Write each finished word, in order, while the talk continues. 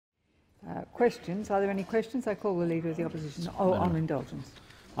questions. Are there any questions? I call the Leader of the Opposition. On indulgence.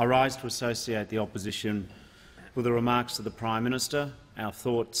 I rise to associate the opposition with the remarks of the Prime Minister. Our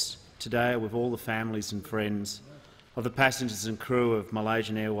thoughts today are with all the families and friends of the passengers and crew of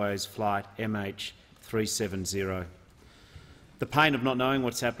Malaysian Airways flight MH370. The pain of not knowing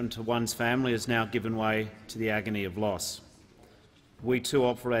what's happened to one's family has now given way to the agony of loss. We too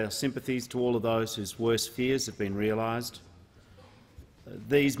offer our sympathies to all of those whose worst fears have been realised.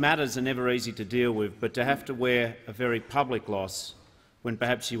 These matters are never easy to deal with, but to have to wear a very public loss when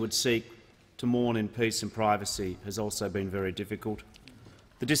perhaps you would seek to mourn in peace and privacy has also been very difficult.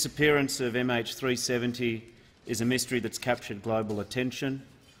 The disappearance of MH370 is a mystery that's captured global attention.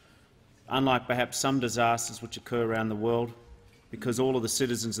 Unlike perhaps some disasters which occur around the world, because all of the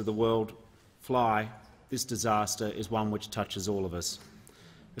citizens of the world fly, this disaster is one which touches all of us.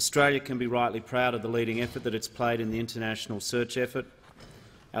 Australia can be rightly proud of the leading effort that it's played in the international search effort.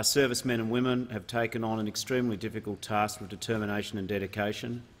 Our servicemen and women have taken on an extremely difficult task with determination and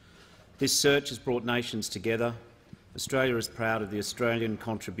dedication. This search has brought nations together. Australia is proud of the Australian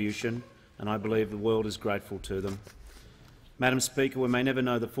contribution, and I believe the world is grateful to them. Madam Speaker, we may never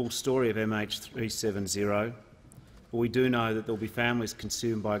know the full story of MH370, but we do know that there will be families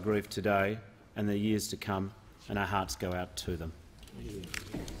consumed by grief today and the years to come, and our hearts go out to them.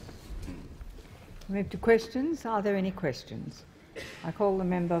 We move to questions. Are there any questions? I call the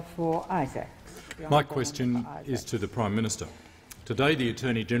member for Isaacs. My question is to the Prime Minister. Today the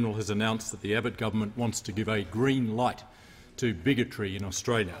Attorney-General has announced that the Abbott government wants to give a green light to bigotry in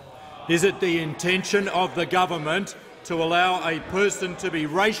Australia. Is it the intention of the government to allow a person to be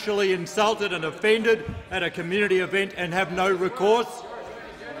racially insulted and offended at a community event and have no recourse?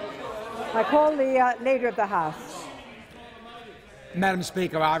 I call the Leader of the House. Madam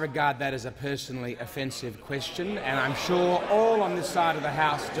Speaker, I regard that as a personally offensive question, and I'm sure all on this side of the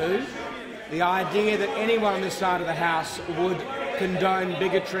House do. The idea that anyone on this side of the House would condone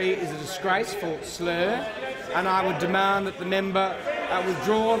bigotry is a disgraceful slur, and I would demand that the member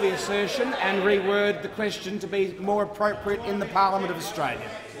withdraw the assertion and reword the question to be more appropriate in the Parliament of Australia.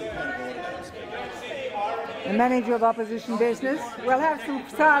 The Manager of Opposition Business. We'll have some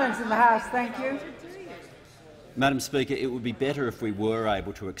silence in the House, thank you. Madam Speaker, it would be better if we were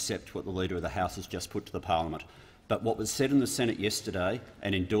able to accept what the Leader of the House has just put to the Parliament. But what was said in the Senate yesterday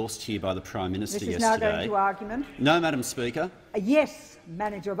and endorsed here by the Prime Minister yesterday— This is now going to argument. No, Madam Speaker. Yes,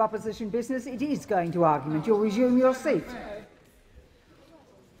 Manager of Opposition Business, it is going to argument. You'll resume your seat.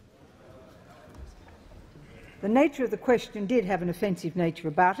 The nature of the question did have an offensive nature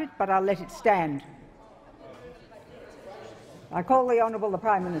about it, but I'll let it stand. I call the Honourable the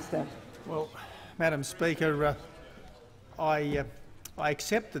Prime Minister. Well, Madam Speaker, I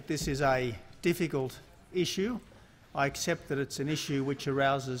accept that this is a difficult issue. I accept that it's an issue which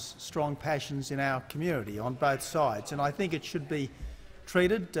arouses strong passions in our community on both sides, and I think it should be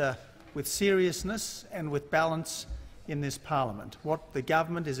treated with seriousness and with balance in this parliament. What the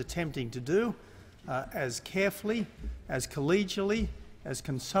government is attempting to do, as carefully, as collegially, as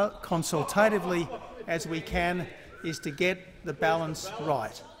consultatively as we can, is to get the balance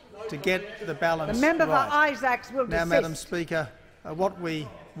right. To get the balance the member right. for Isaacs will Now, desist. Madam Speaker, what we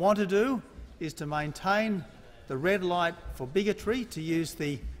want to do is to maintain the red light for bigotry, to use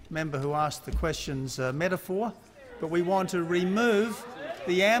the member who asked the question's metaphor, but we want to remove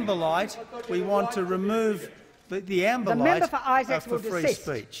the amber light. We want to remove the amber light for free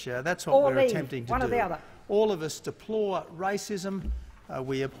speech. That's what we're attempting to do. One or the other. All of us deplore racism.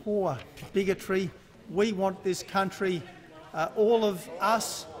 We abhor bigotry. We want this country, all of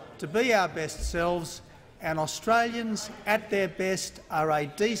us, to be our best selves, and Australians at their best are a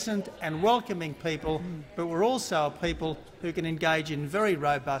decent and welcoming people, but we're also a people who can engage in very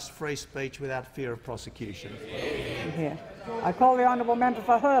robust free speech without fear of prosecution. Here. I call the honourable member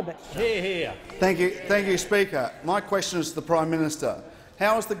for Herbert. Here. Thank you, Speaker. My question is to the Prime Minister.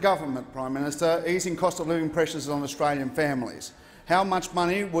 How is the government, Prime Minister, easing cost of living pressures on Australian families? How much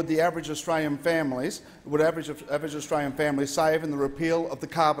money would the average Australian families save in the repeal of the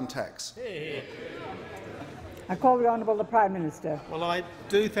carbon tax? I call the honourable the Prime Minister. Well, I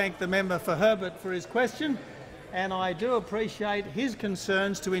do thank the member for Herbert for his question, and I do appreciate his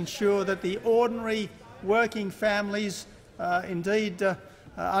concerns to ensure that the ordinary working families, indeed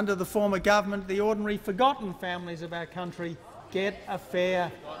under the former government, the ordinary forgotten families of our country, get a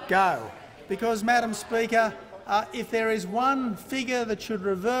fair go. Because, Madam Speaker, if there is one figure that should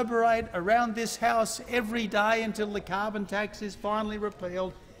reverberate around this House every day until the carbon tax is finally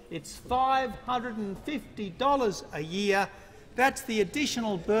repealed, it's $550 a year That's the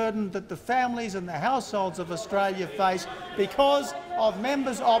additional burden that the families and the households of Australia face because of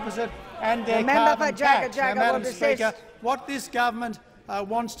members opposite and their carbon tax. Now, Madam Speaker, what this government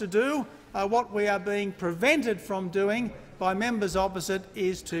wants to do, what we are being prevented from doing by members opposite,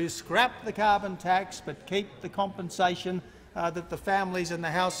 is to scrap the carbon tax but keep the compensation that the families and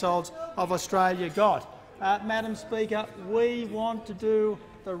the households of Australia got. Madam Speaker, we want to do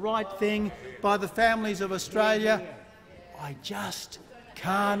the right thing by the families of Australia. I just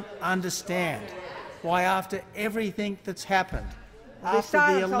can't understand why, after everything that's happened, after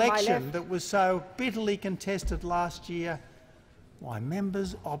the election that was so bitterly contested last year, why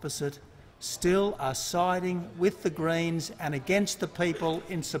members opposite still are siding with the Greens and against the people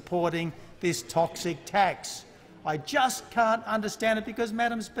in supporting this toxic tax. I just can't understand it because,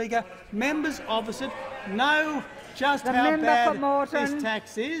 Madam Speaker, members opposite know just how bad this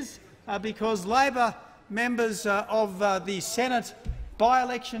tax is because Labor members of the Senate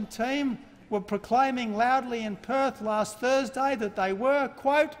by-election team were proclaiming loudly in Perth last Thursday that they were,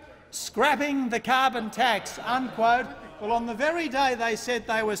 quote, scrapping the carbon tax, unquote. Well, on the very day they said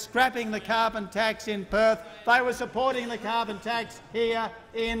they were scrapping the carbon tax in Perth, they were supporting the carbon tax here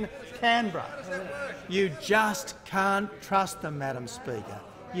in Canberra. You just can't trust them, Madam Speaker.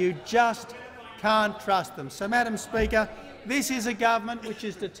 You just can't trust them. So, Madam Speaker, this is a government which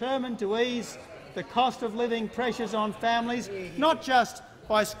is determined to ease the cost of living pressures on families, not just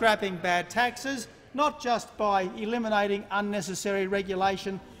by scrapping bad taxes, not just by eliminating unnecessary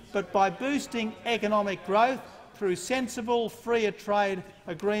regulation, but by boosting economic growth through sensible, freer trade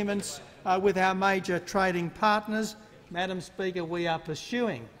agreements with our major trading partners. Madam Speaker, we are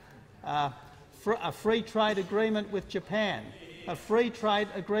pursuing a free trade agreement with Japan, a free trade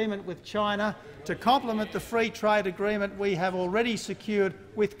agreement with China to complement the free trade agreement we have already secured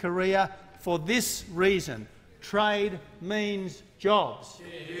with Korea. For this reason, trade means jobs.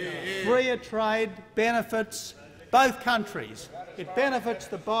 Freer trade benefits both countries. It benefits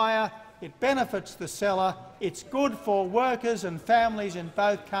the buyer, it benefits the seller. It's good for workers and families in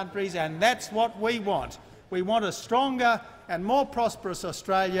both countries, and that's what we want. We want a stronger and more prosperous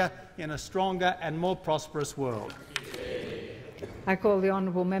Australia in a stronger and more prosperous world. I call the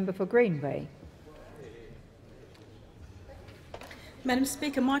honourable member for Green Bay. Madam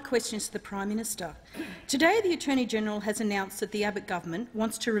Speaker, my question is to the Prime Minister. Today the Attorney-General has announced that the Abbott government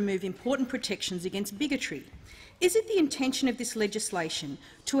wants to remove important protections against bigotry. Is it the intention of this legislation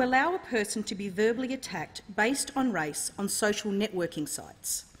to allow a person to be verbally attacked based on race on social networking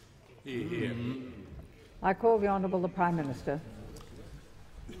sites? I call the honourable the Prime Minister.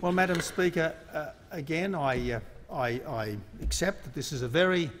 Well, Madam Speaker, again, I accept that this is a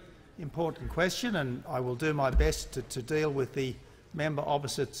very important question, and I will do my best to deal with the member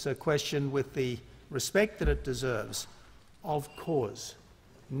opposite's question with the respect that it deserves. Of course,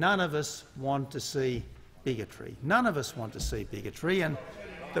 none of us want to see bigotry. None of us want to see bigotry, and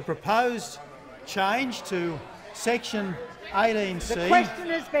the proposed change to Section 18C the question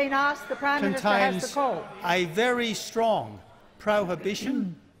has been asked. The Prime Minister has the call. A very strong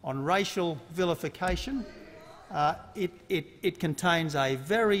prohibition on racial vilification. It contains a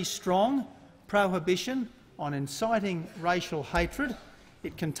very strong prohibition on inciting racial hatred.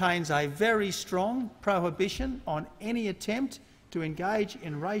 It contains a very strong prohibition on any attempt to engage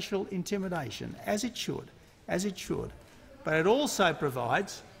in racial intimidation, as it should. But it also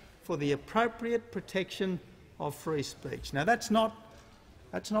provides for the appropriate protection of free speech. Now, that's not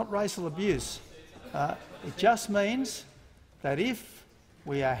racial abuse. It just means that if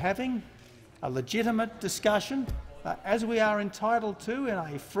we are having a legitimate discussion, as we are entitled to in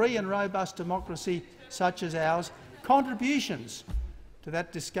a free and robust democracy such as ours, contributions to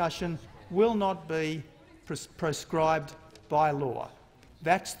that discussion will not be prescribed by law.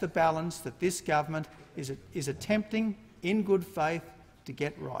 That's the balance that this government is attempting in good faith to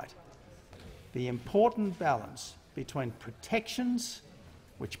get right. The important balance between protections,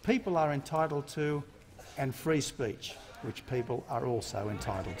 which people are entitled to, and free speech, which people are also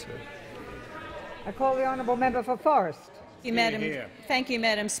entitled to. I call the honourable member for Forrest. Thank you,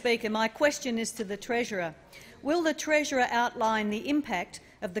 Madam Speaker. My question is to the Treasurer. Will the Treasurer outline the impact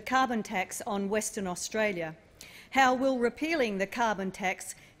of the carbon tax on Western Australia? How will repealing the carbon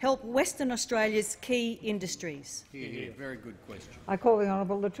tax help Western Australia's key industries? Very good question. I call the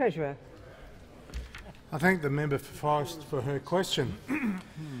honourable the Treasurer. I thank the member for Forrest for her question.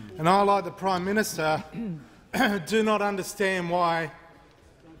 And I, like the Prime Minister, do not understand why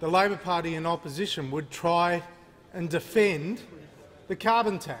the Labor Party in opposition would try and defend the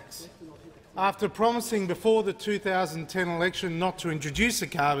carbon tax. After promising before the 2010 election not to introduce a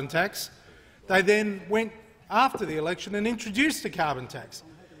carbon tax, they then went after the election and introduced a carbon tax.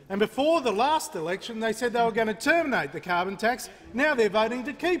 And before the last election, they said they were going to terminate the carbon tax. Now they're voting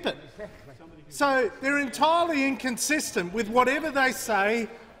to keep it. So they're entirely inconsistent with whatever they say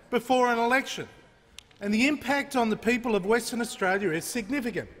before an election. And the impact on the people of Western Australia is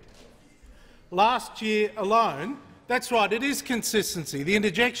significant. Last year alone, that's right, it is consistency, the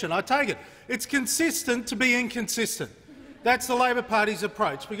interjection, I take it. It's consistent to be inconsistent. That's the Labor Party's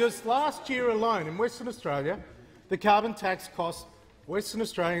approach, because last year alone in Western Australia, the carbon tax cost Western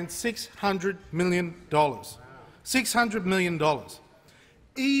Australians $600 million. $600 million.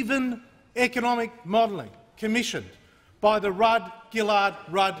 Even economic modelling commissioned by the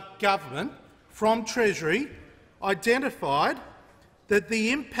Rudd-Gillard-Rudd government from Treasury identified that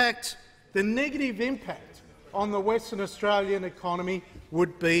the negative impact on the Western Australian economy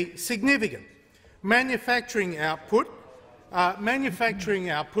would be significant. Manufacturing output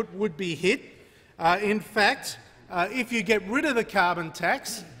would be hit. In fact, if you get rid of the carbon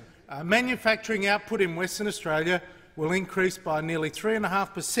tax, manufacturing output in Western Australia will increase by nearly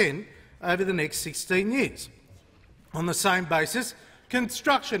 3.5% over the next 16 years. On the same basis,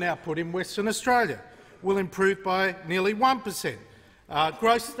 construction output in Western Australia will improve by nearly 1%.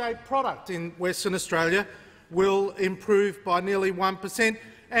 Gross state product in Western Australia will improve by nearly 1%,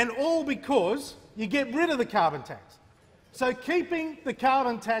 and all because you get rid of the carbon tax. So keeping the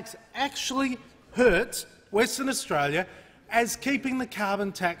carbon tax actually hurts Western Australia as keeping the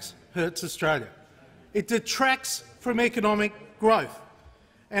carbon tax hurts Australia. It detracts from economic growth.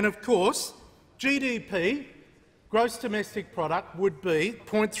 And of course, GDP, gross domestic product, would be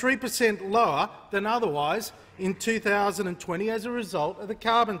 0.3% lower than otherwise in 2020 as a result of the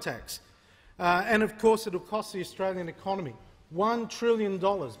carbon tax. And of course, it will cost the Australian economy $1 trillion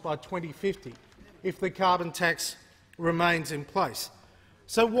by 2050 if the carbon tax remains in place.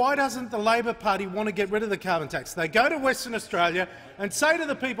 So why doesn't the Labor Party want to get rid of the carbon tax? They go to Western Australia and say to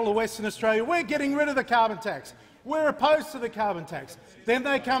the people of Western Australia, we're getting rid of the carbon tax. We're opposed to the carbon tax. Then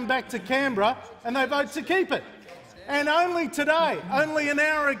they come back to Canberra and they vote to keep it. And only today, only an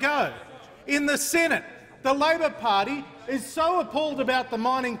hour ago, in the Senate, the Labor Party is so appalled about the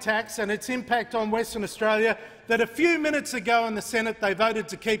mining tax and its impact on Western Australia that a few minutes ago in the Senate they voted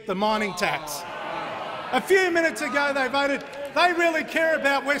to keep the mining tax. A few minutes ago they voted. They really care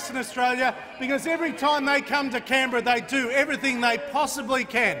about Western Australia because every time they come to Canberra they do everything they possibly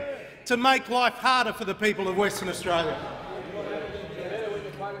can to make life harder for the people of Western Australia.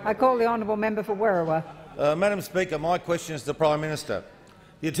 I call the honourable member for Werriwa. Madam Speaker, my question is to the Prime Minister.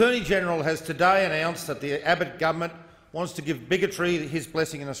 The Attorney-General has today announced that the Abbott government wants to give bigotry his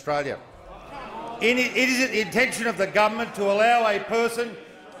blessing in Australia. It is the intention of the government to allow a person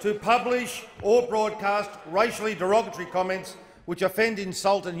to publish or broadcast racially derogatory comments which offend,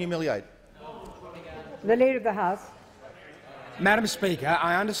 insult and humiliate. The Leader of the House. Madam Speaker,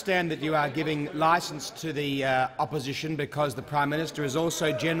 I understand that you are giving licence to the opposition because the Prime Minister is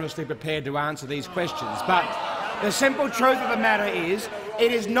also generously prepared to answer these questions. But the simple truth of the matter is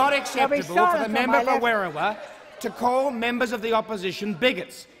it is not acceptable for the member for Werriwa to call members of the opposition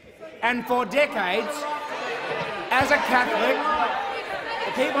bigots. And for decades, as a Catholic,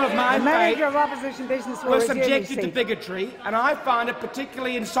 the people of my faith were subjected to bigotry, and I find it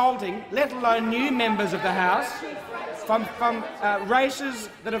particularly insulting, let alone new members of the House, from races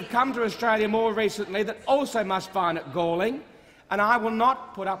that have come to Australia more recently that also must find it galling, and I will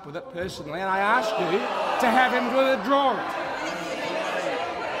not put up with it personally, and I ask you to have him withdraw it.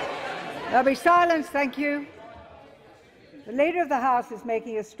 There'll be silence, thank you. The Leader of the House is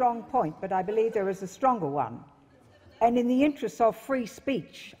making a strong point, but I believe there is a stronger one. And in the interests of free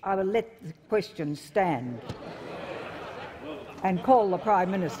speech, I will let the question stand and call the Prime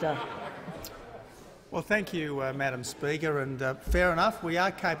Minister. Well, thank you, Madam Speaker, and fair enough. We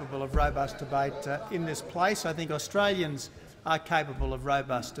are capable of robust debate in this place. I think Australians are capable of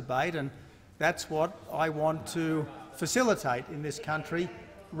robust debate, and that's what I want to facilitate in this country,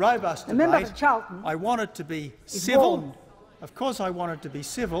 robust debate. Member for Charlton, I want it to be civil. Of course I want it to be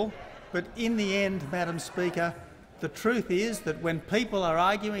civil, but in the end, Madam Speaker, the truth is that when people are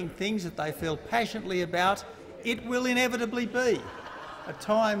arguing things that they feel passionately about, it will inevitably be at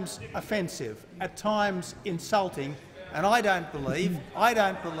times offensive, at times insulting, and I don't believe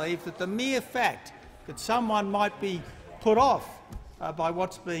that the mere fact that someone might be put off by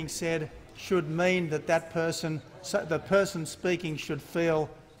what's being said should mean that the person speaking should feel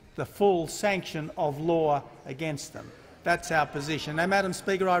the full sanction of law against them. That's our position. Now, Madam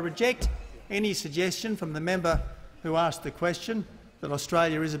Speaker, I reject any suggestion from the member who asked the question that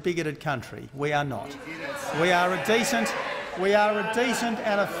Australia is a bigoted country. We are not. We are a decent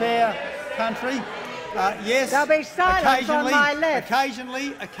and a fair country. Yes. There'll be silence on my left.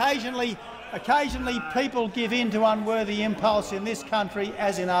 Occasionally people give in to unworthy impulse in this country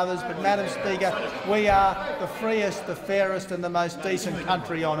as in others, but, Madam Speaker, we are the freest, the fairest and the most decent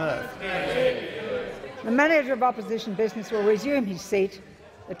country on earth. The Manager of Opposition Business will resume his seat.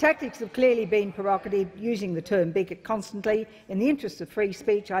 The tactics have clearly been provocative, using the term bigot constantly. In the interest of free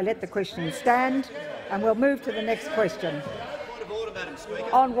speech, I let the question stand, and we'll move to the next question. Point of order, Madam Speaker.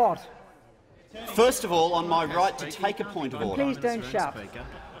 On what? First of all, on my right to take a point of order. Please don't shout.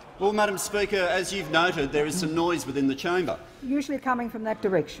 Well, Madam Speaker, as you've noted, there is some noise within the chamber. Usually coming from that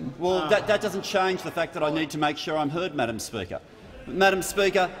direction. Well, that doesn't change the fact that I need to make sure I'm heard, Madam Speaker. Madam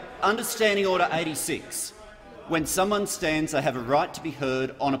Speaker, under Standing Order 86, when someone stands, they have a right to be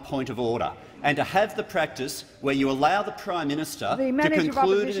heard on a point of order, and to have the practice where you allow the Prime Minister to conclude— The Manager of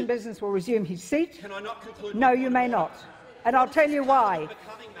Opposition Business will resume his seat. Can I not conclude? No, you may not. And I'll tell you why.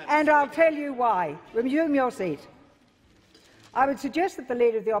 And I'll tell you why. Resume your seat. I would suggest that the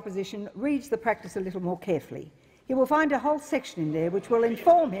Leader of the Opposition reads the practice a little more carefully. He will find a whole section in there which will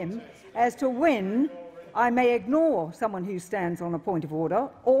inform him as to when I may ignore someone who stands on a point of order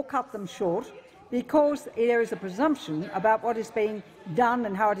or cut them short, because there is a presumption about what is being done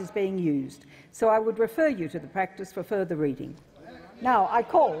and how it is being used. So I would refer you to the practice for further reading. Now, I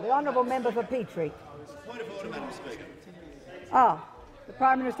call the honourable member for Petrie. Point of order, Madam Speaker. The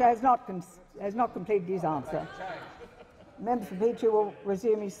Prime Minister has not completed his answer. The member for Petrie will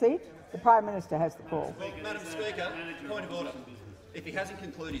resume his seat. The Prime Minister has the call. Well, Madam Speaker, point of order. If he hasn't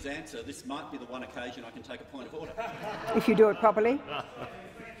concluded his answer, this might be the one occasion I can take a point of order. If you do it properly.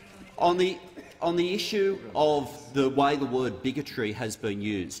 On the issue of the way the word bigotry has been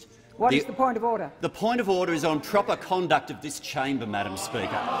used. What is the point of order? The point of order is on proper conduct of this chamber, Madam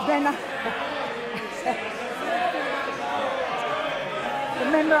Speaker. Then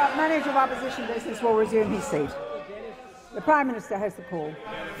the Manager of Opposition Business will resume his seat. The Prime Minister has the call.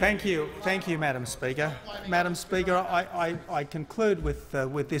 Thank you, Madam Speaker. Madam Speaker, I conclude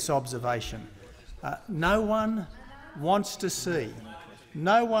with this observation. No one wants to see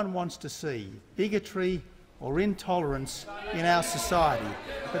bigotry or intolerance in our society.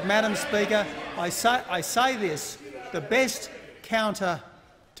 But, Madam Speaker, I say this: the best counter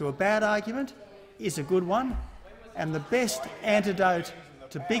to a bad argument is a good one, and the best antidote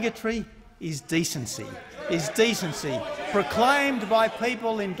to bigotry is decency. Proclaimed by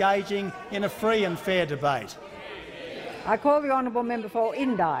people engaging in a free and fair debate. I call the honourable member for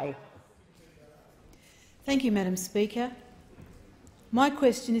Indi. Thank you, Madam Speaker. My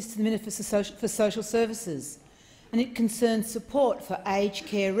question is to the Minister for Social Services, and it concerns support for aged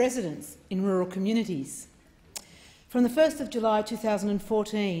care residents in rural communities. From the 1st of July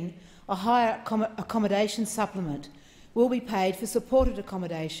 2014, a higher accommodation supplement will be paid for supported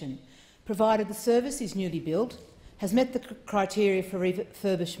accommodation, provided the service is newly built, has met the criteria for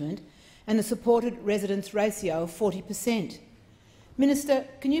refurbishment and a supported residence ratio of 40%. Minister,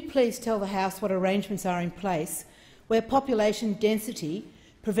 can you please tell the House what arrangements are in place where population density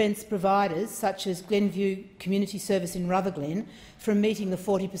prevents providers, such as Glenview Community Service in Rutherglen, from meeting the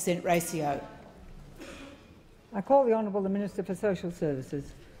 40% ratio? I call the Honourable Minister for Social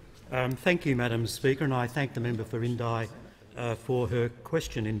Services. Thank you, Madam Speaker, and I thank the member for Indi for her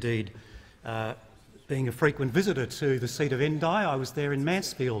question. Indeed, being a frequent visitor to the seat of Indi, I was there in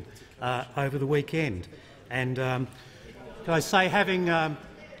Mansfield over the weekend, and can I say,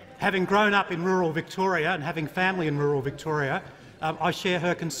 having grown up in rural Victoria and having family in rural Victoria, I share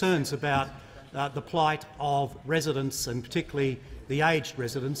her concerns about the plight of residents, and particularly the aged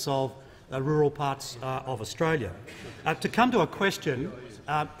residents of rural parts of Australia. To come to a question,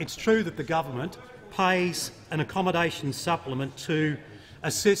 it's true that the government pays an accommodation supplement to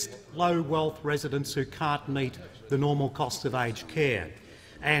assist low-wealth residents who can't meet the normal cost of aged care.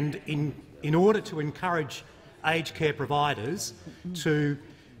 And in order to encourage aged care providers to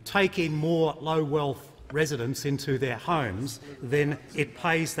take in more low-wealth residents into their homes, then it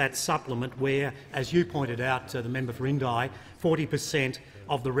pays that supplement where, as you pointed out, the member for Indi, 40%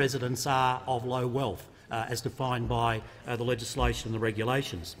 of the residents are of low wealth, as defined by the legislation and the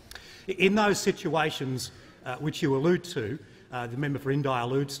regulations. In those situations which you allude to, the member for Indi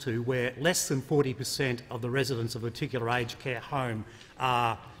alludes to, where less than 40% of the residents of a particular aged care home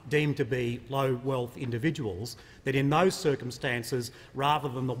are deemed to be low-wealth individuals, that in those circumstances, rather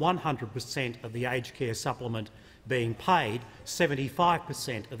than the 100% of the aged care supplement being paid,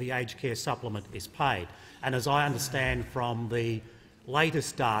 75% of the aged care supplement is paid. And as I understand from the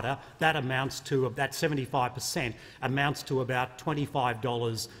latest data, that 75% amounts to about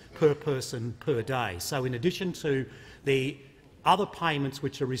 $25 per person per day. So in addition to the other payments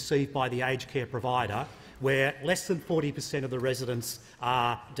which are received by the aged care provider, where less than 40% of the residents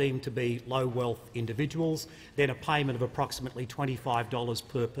are deemed to be low-wealth individuals, then a payment of approximately $25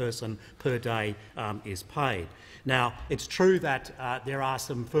 per person per day is paid. Now, it's true that there are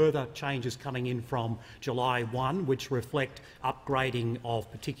some further changes coming in from July 1 which reflect upgrading of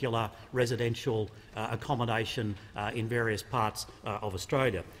particular residential accommodation in various parts of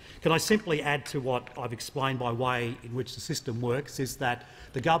Australia. Can I simply add to what I've explained by way in which the system works, is that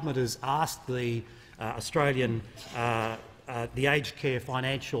the government has asked the the Aged Care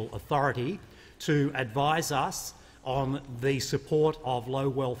Financial Authority to advise us on the support of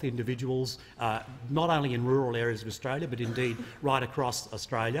low-wealth individuals, not only in rural areas of Australia but indeed right across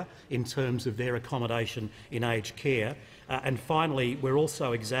Australia, in terms of their accommodation in aged care. And finally, we're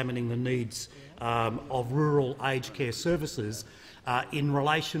also examining the needs of rural aged care services in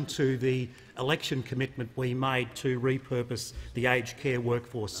relation to the election commitment we made to repurpose the aged care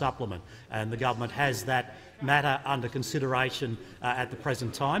workforce supplement. And the government has that matter under consideration at the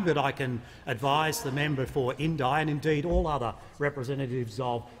present time, but I can advise the member for Indi and indeed all other representatives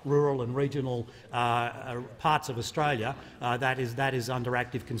of rural and regional parts of Australia that is under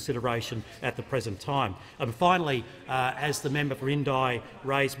active consideration at the present time. And finally, as the member for Indi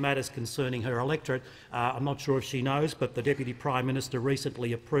raised matters concerning her electorate, I'm not sure if she knows, but the Deputy Prime Minister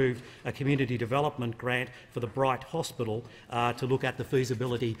recently approved a community development grant for the Bright Hospital to look at the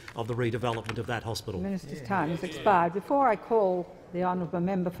feasibility of the redevelopment of that hospital. The Minister's time has expired. Before I call the honourable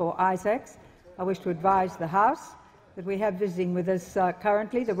member for Isaacs, I wish to advise the House that we have visiting with us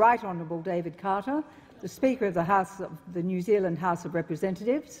currently the Right Honourable David Carter, the Speaker of the House of the New Zealand House of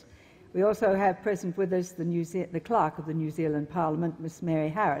Representatives. We also have present with us the Clerk of the New Zealand Parliament, Ms Mary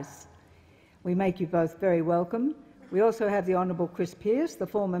Harris. We make you both very welcome. We also have the Honourable Chris Pearce, the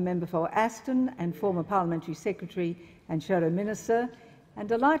former member for Aston and former Parliamentary Secretary and Shadow Minister. And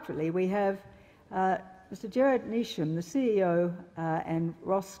delightfully, we have Mr Gerard Neesham, the CEO, and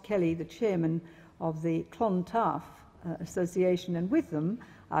Ross Kelly, the Chairman of the Clontarf Association, and with them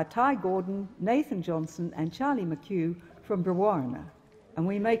are Ty Gordon, Nathan Johnson and Charlie McHugh from Brewarrina. And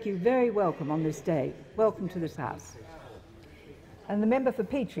we make you very welcome on this day. Welcome to this House. And the member for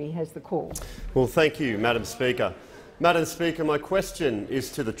Petrie has the call. Well, thank you, Madam Speaker. Madam Speaker, my question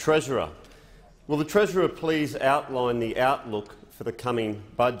is to the Treasurer. Will the Treasurer please outline the outlook for the coming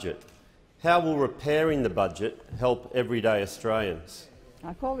budget? How will repairing the budget help everyday Australians?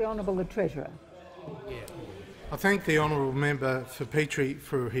 I call the Honourable Treasurer. I thank the honourable member for Petrie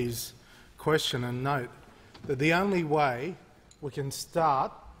for his question and note that the only way we can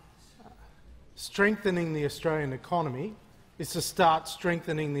start strengthening the Australian economy is to start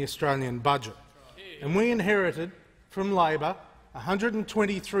strengthening the Australian budget. And we inherited from Labor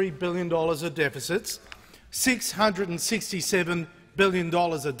 $123 billion of deficits, $667 billion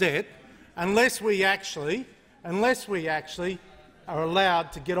of debt, unless we actually are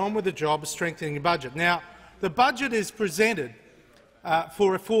allowed to get on with the job of strengthening the budget. Now, the budget is presented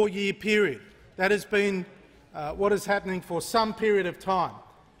for a 4-year period. That has been what is happening for some period of time.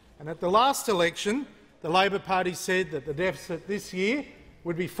 And at the last election, the Labor Party said that the deficit this year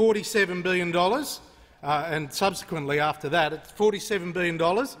would be $47 billion, and subsequently after that it's $47 billion,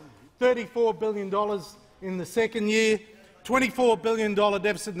 $34 billion in the second year, $24 billion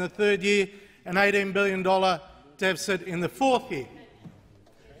deficit in the third year, and $18 billion deficit in the fourth year.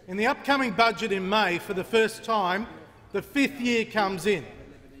 In the upcoming budget in May, for the first time, the fifth year comes in.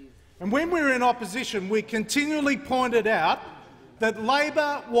 And when we were in opposition, we continually pointed out that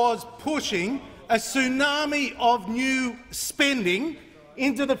Labor was pushing a tsunami of new spending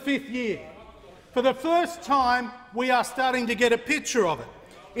into the fifth year. For the first time, we are starting to get a picture of it.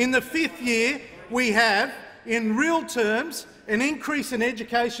 In the fifth year, we have, in real terms, an increase in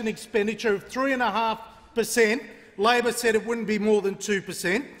education expenditure of 3.5%. Labor said it wouldn't be more than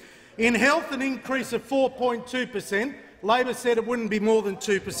 2%. In health, an increase of 4.2%. Labor said it wouldn't be more than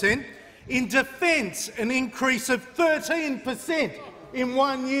 2%. In defence, an increase of 13% in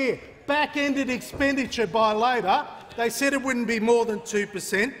 1 year. Back-ended expenditure by Labor. They said it wouldn't be more than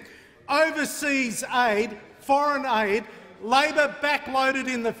 2%. Overseas aid, foreign aid, Labor backloaded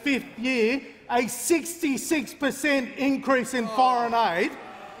in the fifth year a 66% increase in foreign aid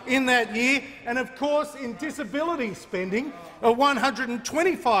in that year, and of course in disability spending a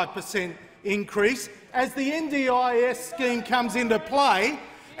 125% increase as the NDIS scheme comes into play,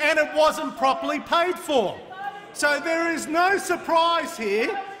 and it wasn't properly paid for. So there is no surprise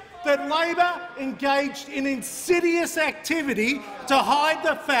here that Labor engaged in insidious activity to hide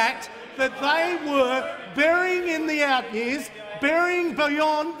the fact that they were burying in the out years, burying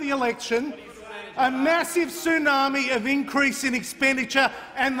beyond the election, a massive tsunami of increase in expenditure,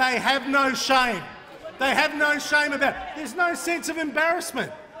 and they have no shame. They have no shame about it. There's no sense of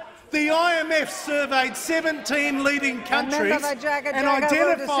embarrassment. The IMF surveyed 17 leading countries and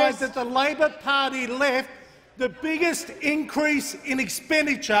identified that the Labor Party left the biggest increase in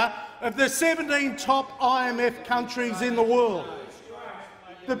expenditure of the 17 top IMF countries in the world.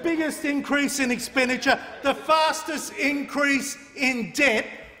 The biggest increase in expenditure, the fastest increase in debt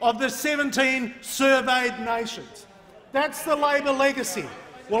of the 17 surveyed nations. That's the Labor legacy.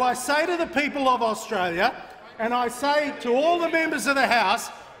 Well, I say to the people of Australia, and I say to all the members of the House,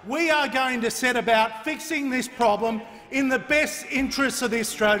 we are going to set about fixing this problem in the best interests of the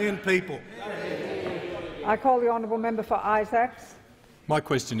Australian people. I call the honourable member for Isaacs. My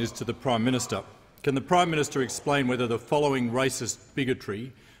question is to the Prime Minister. Can the Prime Minister explain whether the following racist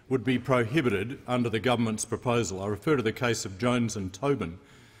bigotry would be prohibited under the government's proposal? I refer to the case of Jones and Tobin,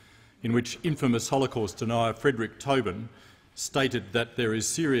 in which infamous Holocaust denier Frederick Tobin stated that there is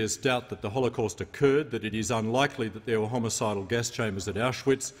serious doubt that the Holocaust occurred, that it is unlikely that there were homicidal gas chambers at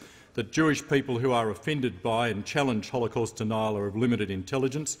Auschwitz, that Jewish people who are offended by and challenge Holocaust denial are of limited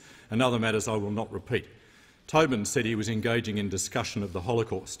intelligence, and other matters I will not repeat. Tobin said he was engaging in discussion of the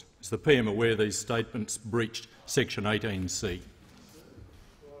Holocaust. Is the PM aware these statements breached Section 18C?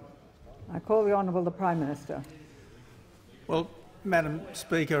 I call the honourable the Prime Minister. Well, Madam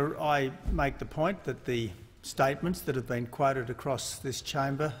Speaker, I make the point that the statements that have been quoted across this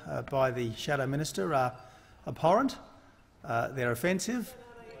chamber by the Shadow Minister are abhorrent, they're offensive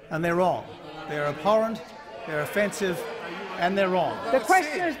and they're wrong. They're abhorrent, they're offensive and they're wrong. The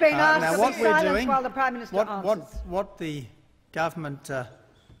question has been asked. Now, what we're doing, while the Prime Minister answers. What the government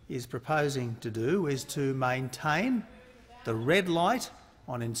is proposing to do is to maintain the red light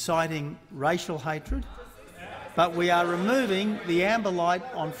on inciting racial hatred, but we are removing the amber light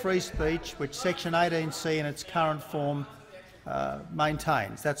on free speech, which Section 18C in its current form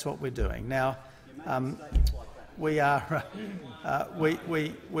maintains. That's what we're doing. Now, we are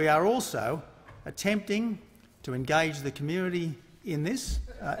also attempting to engage the community in this,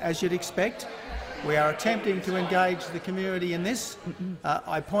 as you'd expect. We are attempting to engage the community in this.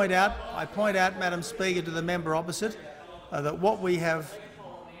 I point out, Madam Speaker, to the member opposite that what we have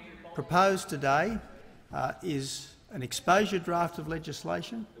proposed today is an exposure draft of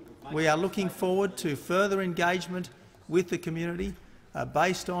legislation. We are looking forward to further engagement with the community.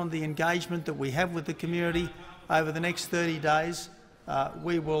 Based on the engagement that we have with the community over the next 30 days,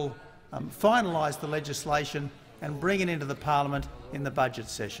 we will finalise the legislation and bring it into the parliament in the budget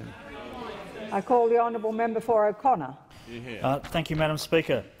session. I call the honourable member for O'Connor. Thank you, Madam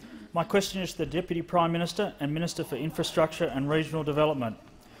Speaker. My question is to the Deputy Prime Minister and Minister for Infrastructure and Regional Development.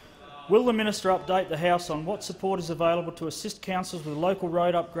 Will the Minister update the House on what support is available to assist councils with local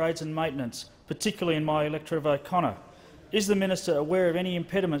road upgrades and maintenance, particularly in my electorate of O'Connor? Is the Minister aware of any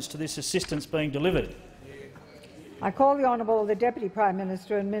impediments to this assistance being delivered? I call the honourable the Deputy Prime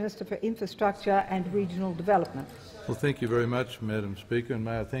Minister and Minister for Infrastructure and Regional Development. Well, thank you very much, Madam Speaker, and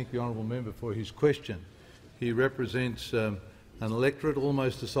may I thank the honourable member for his question. He represents an electorate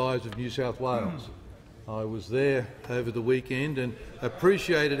almost the size of New South Wales. I was there over the weekend and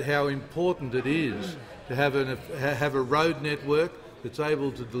appreciated how important it is to have a road network that's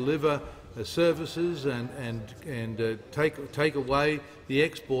able to deliver services and take away the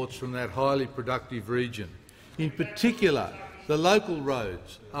exports from that highly productive region. In particular, the local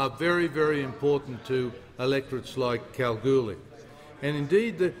roads are very, very important to electorates like Kalgoorlie. And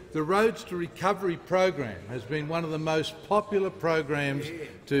indeed, the Roads to Recovery program has been one of the most popular programs,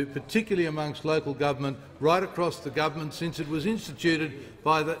 particularly amongst local government, right across the government since it was instituted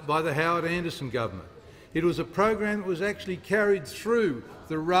by the Howard Anderson government. It was a program that was actually carried through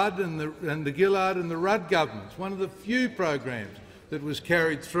the Rudd and the Gillard and the Rudd governments, one of the few programs that was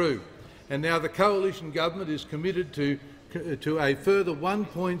carried through. And now the coalition government is committed to a further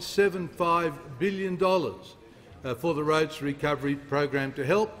 $1.75 billion for the Roads to Recovery program to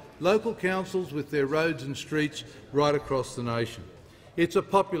help local councils with their roads and streets right across the nation. It's a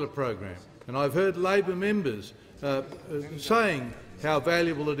popular program, and I've heard Labor members saying how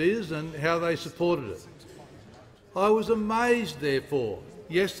valuable it is and how they supported it. I was amazed, therefore,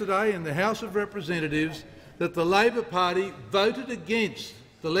 yesterday in the House of Representatives that the Labor Party voted against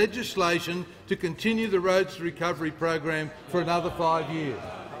the legislation to continue the Roads to Recovery program for another 5 years.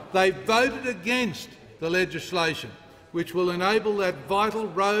 They voted against the legislation which will enable that vital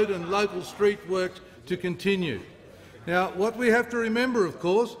road and local street works to continue. Now, what we have to remember, of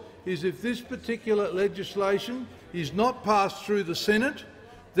course, is if this particular legislation is not passed through the Senate,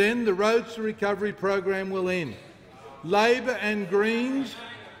 then the Roads to Recovery program will end. Labor and Greens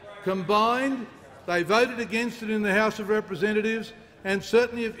combined They voted against it in the House of Representatives and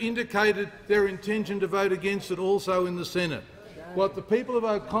certainly have indicated their intention to vote against it also in the Senate. What the people of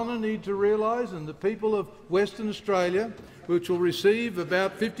O'Connor need to realise, and the people of Western Australia, which will receive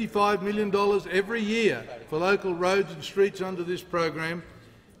about $55 million every year for local roads and streets under this program,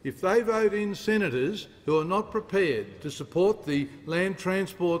 if they vote in senators who are not prepared to support the land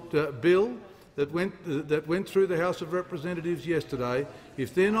transport bill that went through the House of Representatives yesterday,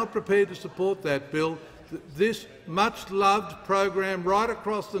 if they're not prepared to support that bill, this much-loved program right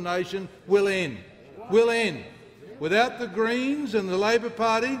across the nation will end. Will end. Without the Greens and the Labor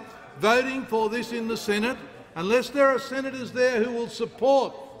Party voting for this in the Senate, unless there are senators there who will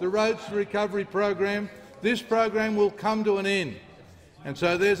support the Roads to Recovery program, this program will come to an end. And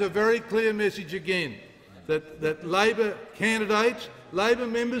so there's a very clear message again that Labor candidates, Labor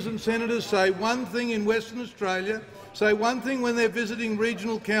members and senators say one thing in Western Australia, say one thing when they're visiting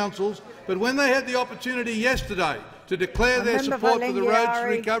regional councils, but when they had the opportunity yesterday to declare their support for the Roads to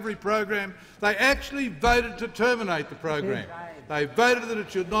Recovery program, they actually voted to terminate the program. They voted that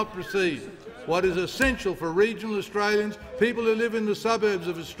it should not proceed. What is essential for regional Australians, people who live in the suburbs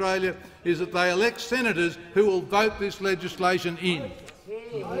of Australia, is that they elect senators who will vote this legislation in.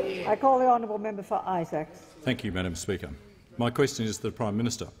 I call the honourable member for Isaacs. Thank you, Madam Speaker. My question is to the Prime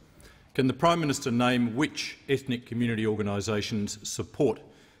Minister. Can the Prime Minister name which ethnic community organisations support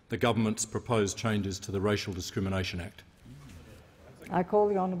the government's proposed changes to the Racial Discrimination Act? I call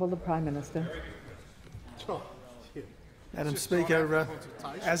the honourable the Prime Minister. Madam Speaker,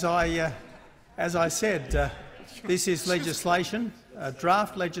 as I said, this is legislation,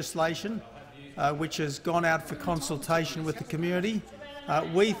 draft legislation, which has gone out for consultation with the community.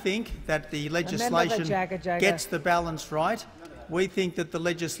 We think that the legislation gets the balance right. We think that the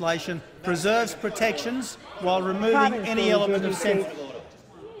legislation preserves protections while removing any element of censorship.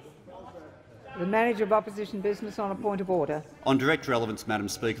 The Manager of Opposition Business on a point of order. On direct relevance, Madam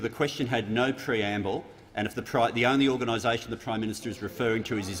Speaker, the question had no preamble, and if the only organisation the Prime Minister is referring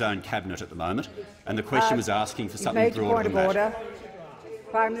to is his own cabinet at the moment, and the question was asking for something broader than that. Order.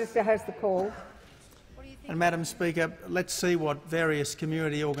 Prime Minister has the call. And Madam Speaker, let's see what various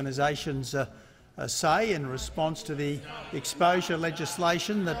community organisations say in response to the exposure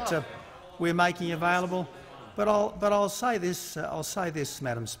legislation that we're making available. But I'll say this,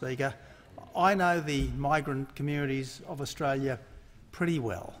 Madam Speaker. I know the migrant communities of Australia pretty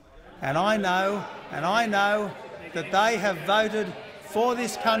well, and I know that they have voted for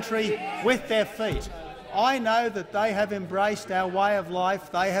this country with their feet. I know that they have embraced our way of life,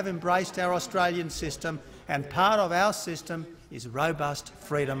 they have embraced our Australian system, and part of our system is robust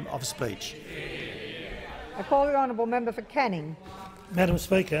freedom of speech. I call the honourable member for Canning. Madam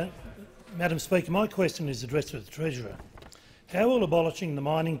Speaker, my question is addressed to the Treasurer. How will abolishing the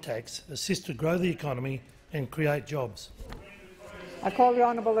mining tax assist to grow the economy and create jobs? I call the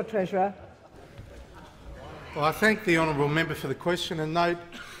honourable the Treasurer. Well, I thank the honourable member for the question and note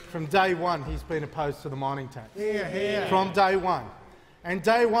from day one he's been opposed to the mining tax. From day one. And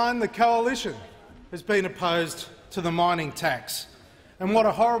day one the coalition has been opposed to the mining tax. And what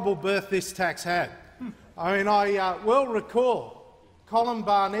a horrible birth this tax had. I mean, I well recall Colin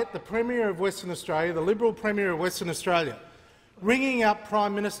Barnett, the Premier of Western Australia, the Liberal Premier of Western Australia, ringing up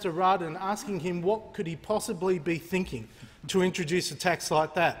Prime Minister Rudd and asking him what could he possibly be thinking to introduce a tax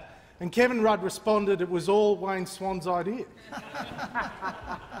like that. And Kevin Rudd responded it was all Wayne Swan's idea.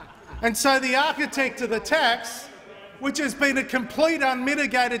 And so the architect of the tax, which has been a complete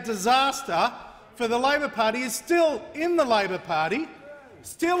unmitigated disaster for the Labor Party, is still in the Labor Party,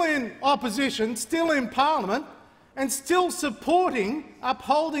 still in opposition, still in parliament, and still supporting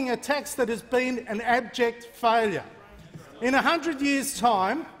upholding a tax that has been an abject failure. In 100 years'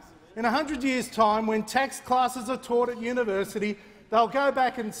 time, when tax classes are taught at university, they'll go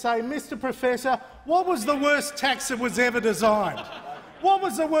back and say, Mr. Professor, what was the worst tax that was ever designed? What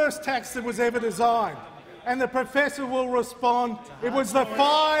was the worst tax that was ever designed? And the professor will respond, it was the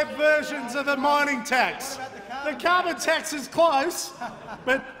 5 versions of the mining tax. The carbon tax is close,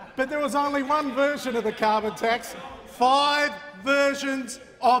 but there was only one version of the carbon tax, 5 versions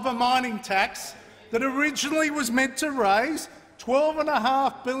of a mining tax that originally was meant to raise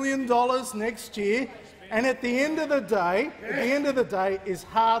 $12.5 billion next year, and at the end of the day, is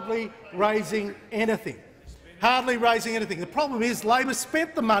hardly raising anything. Hardly raising anything. The problem is Labor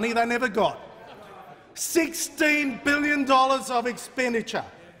spent the money they never got. $16 billion of expenditure.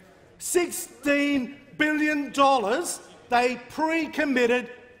 $16 billion they pre-committed,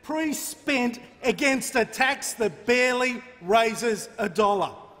 pre-spent against a tax that barely raises a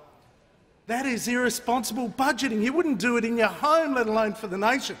dollar. That is irresponsible budgeting. You wouldn't do it in your home, let alone for the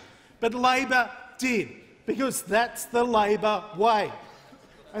nation. But Labor did, because that's the Labor way.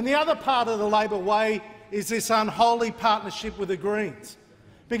 And the other part of the Labor way is this unholy partnership with the Greens,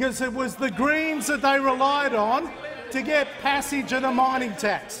 because it was the Greens that they relied on to get passage of the mining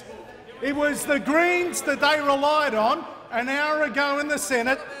tax. It was the Greens that they relied on an hour ago in the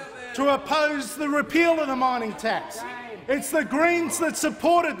Senate to oppose the repeal of the mining tax. It's the Greens that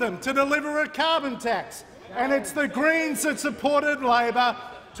supported them to deliver a carbon tax, and it's the Greens that supported Labor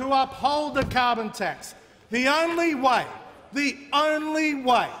to uphold the carbon tax. The only way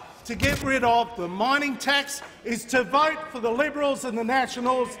to get rid of the mining tax is to vote for the Liberals and the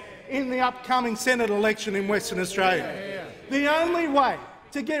Nationals in the upcoming Senate election in Western Australia. The only way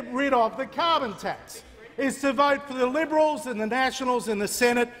to get rid of the carbon tax is to vote for the Liberals and the Nationals in the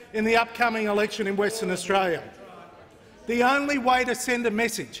Senate in the upcoming election in Western Australia. The only way to send a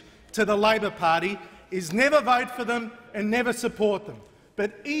message to the Labor Party is never vote for them and never support them.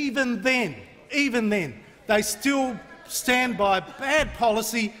 But even then, they still stand by bad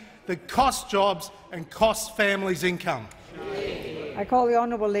policy that costs jobs and costs families income. I call the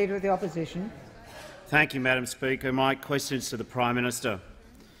honourable Leader of the Opposition. Thank you, Madam Speaker. My question is to the Prime Minister.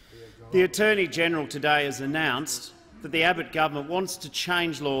 The Attorney-General today has announced that the Abbott government wants to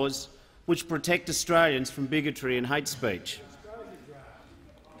change laws which protect Australians from bigotry and hate speech.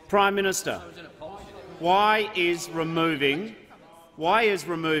 Prime Minister, why is removing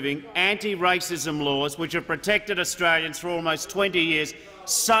anti-racism laws which have protected Australians for almost 20 years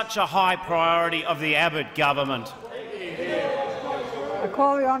such a high priority of the Abbott government? I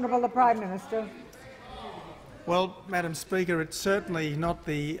call the honourable Prime Minister. Well, Madam Speaker, it's certainly not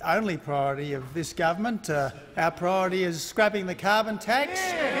the only priority of this government. Our priority is scrapping the carbon tax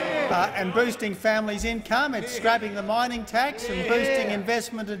and boosting families' income. It's scrapping the mining tax and boosting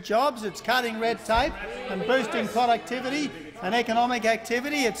investment and jobs. It's cutting red tape and boosting productivity and economic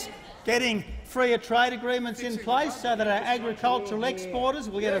activity. It's getting freer trade agreements in place so that our agricultural exporters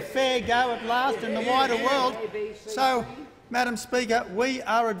will get a fair go at last in the wider world. So, Madam Speaker, we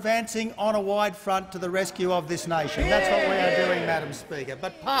are advancing on a wide front to the rescue of this nation. That's what we are doing, Madam Speaker.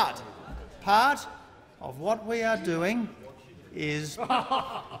 But part of what we are doing is—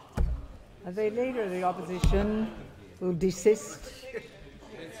 The Leader of the Opposition will desist.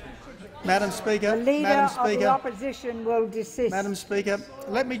 Madam Speaker, the Leader of the Opposition will desist. Madam Speaker,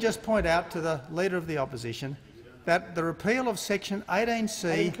 let me just point out to the Leader of the Opposition that the repeal of Section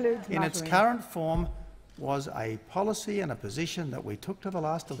 18C in its current form was a policy and a position that we took to the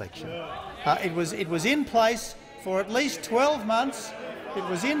last election. It was in place for at least 12 months. It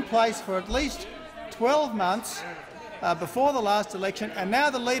was in place for at least 12 months before the last election, and now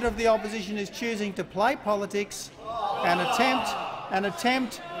the Leader of the Opposition is choosing to play politics and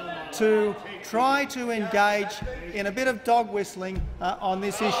attempt to try to engage in a bit of dog whistling on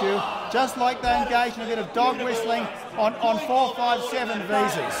this issue, just like they engaged in a bit of dog whistling on 457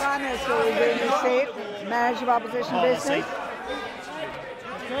 visas. Prime Minister will resume his seat. Manager of Opposition Business.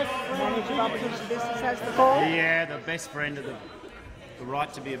 Manager of Opposition Business has the call. Yeah, the best friend of the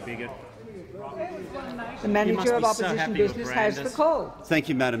right to be a bigot. The Manager of Opposition Business has the call. Thank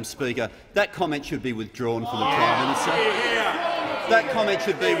you, Madam Speaker. That comment should be withdrawn from the Prime Minister. That comment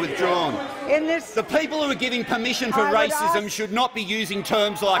should be withdrawn. The people who are giving permission for racism should not be using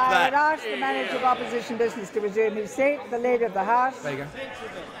terms like that. I would ask the Manager of Opposition Business to resume his seat. The Leader of the House. Speaker.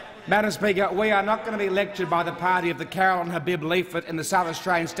 Madam Speaker, we are not going to be lectured by the party of the Carolyn Habib leaflet in the South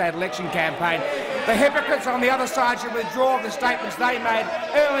Australian state election campaign. The hypocrites on the other side should withdraw the statements they made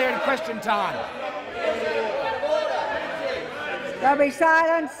earlier in question time. There'll be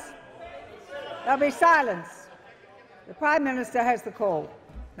silence. There'll be silence. The Prime Minister has the call.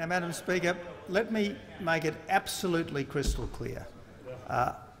 Now, Madam Speaker, let me make it absolutely crystal clear.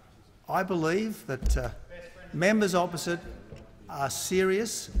 I believe that members opposite are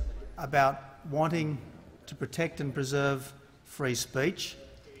serious about wanting to protect and preserve free speech,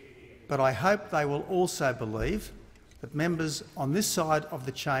 but I hope they will also believe that members on this side of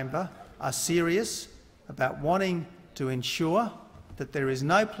the chamber are serious about wanting to ensure that there is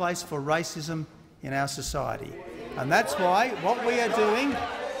no place for racism in our society. And that's why what we are doing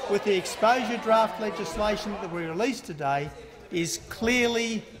with the exposure draft legislation that we released today is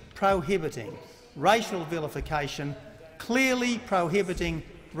clearly prohibiting racial vilification, clearly prohibiting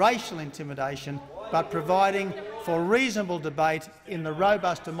racial intimidation, but providing for reasonable debate in the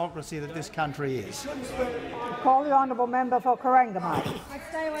robust democracy that this country is. I call the honourable member for Corangamite.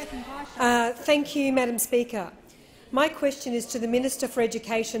 Thank you, Madam Speaker. My question is to the Minister for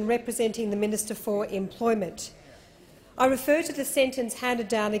Education representing the Minister for Employment. I refer to the sentence handed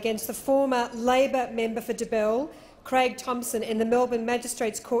down against the former Labor member for Debelle, Craig Thompson in the Melbourne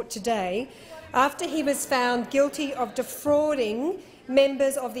Magistrates Court today after he was found guilty of defrauding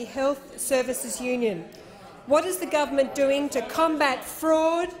members of the Health Services Union. What is the government doing to combat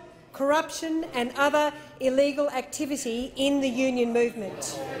fraud, corruption and other illegal activity in the union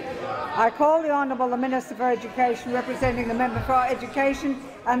movement? I call the Honourable Minister for Education, representing the member for Education,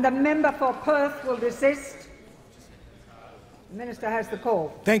 and the member for Perth will desist. The Minister has the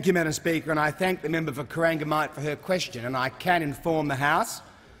call. Thank you, Madam Speaker, and I thank the member for Corangamite for her question, and I can inform the House,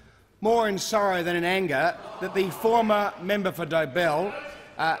 more in sorrow than in anger, that the former member for Dobell,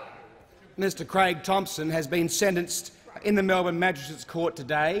 Mr Craig Thompson, has been sentenced in the Melbourne Magistrates Court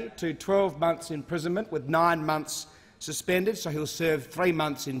today to 12 months imprisonment with 9 months suspended, so he'll serve 3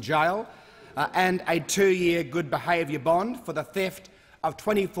 months in jail, and a 2-year good behaviour bond for the theft of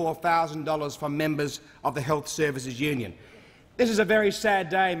 $24,000 from members of the Health Services Union. This is a very sad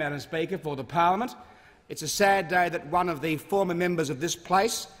day, Madam Speaker, for the Parliament. It's a sad day that one of the former members of this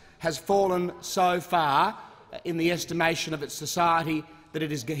place has fallen so far in the estimation of its society that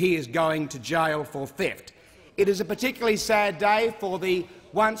he is going to jail for theft. It is a particularly sad day for the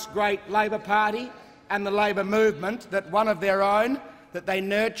once great Labor Party and the Labor movement that one of their own, that they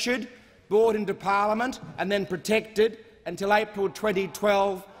nurtured, brought into Parliament and then protected until April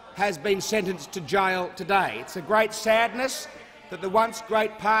 2012, has been sentenced to jail today. It's a great sadness that the once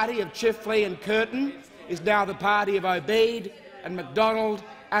great party of Chifley and Curtin is now the party of Obeid and McDonald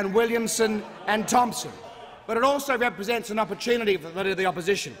and Williamson and Thompson. But it also represents an opportunity for the Leader of the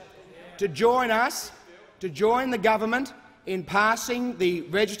Opposition to join us, to join the government in passing the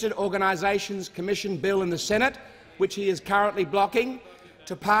Registered Organisations Commission bill in the Senate, which he is currently blocking,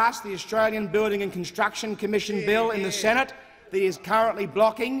 to pass the Australian Building and Construction Commission bill in the Senate that he is currently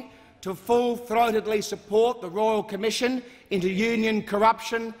blocking, to full-throatedly support the Royal Commission into union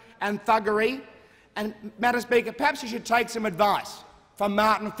corruption and thuggery. And, Madam Speaker, perhaps you should take some advice from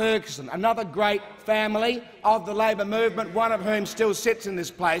Martin Ferguson, another great family of the Labor movement, one of whom still sits in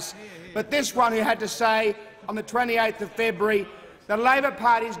this place, but this one who had to say on the 28th of February, the Labor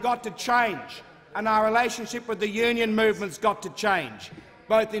Party's got to change and our relationship with the union movement's got to change,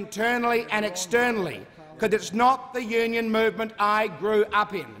 both internally and externally, because it's not the union movement I grew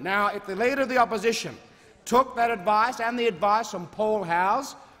up in. Now, if the Leader of the Opposition took that advice and the advice from Paul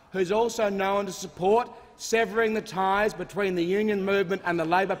Howes, who's also known to support severing the ties between the union movement and the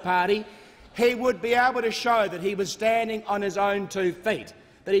Labor Party, he would be able to show that he was standing on his own 2 feet,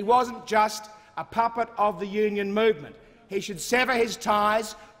 that he wasn't just a puppet of the union movement. He should sever his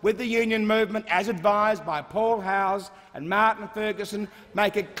ties with the union movement, as advised by Paul Howes and Martin Ferguson,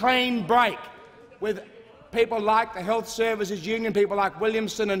 make a clean break with people like the Health Services Union, people like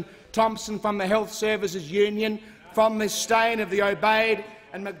Williamson and Thompson from the Health Services Union, from this stain of the Obeid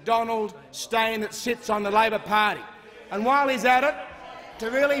and McDonald stain that sits on the Labor Party. And while he's at it, to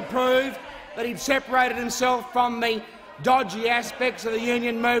really prove that he'd separated himself from the dodgy aspects of the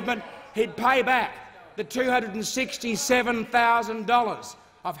union movement, he'd pay back the $267,000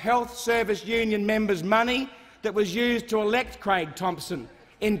 of Health Service Union members' money that was used to elect Craig Thompson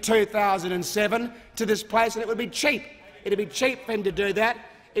in 2007 to this place, and it would be cheap. It would be cheap for him to do that.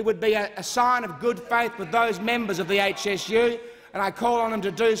 It would be a sign of good faith with those members of the HSU, and I call on him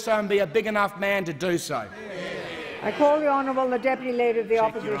to do so and be a big enough man to do so. I call the Honourable the Deputy Leader of the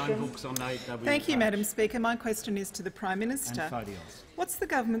Opposition. Thank you, Madam Speaker. My question is to the Prime Minister. What's the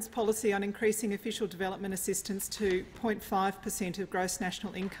government's policy on increasing official development assistance to 0.5% of gross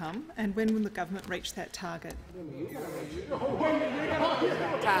national income, and when will the government reach that target?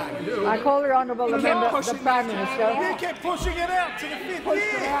 I call the Honourable the Prime Minister. You kept pushing it out to the 5th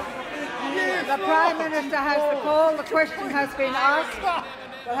year. The Prime Minister has the call. The question has been asked.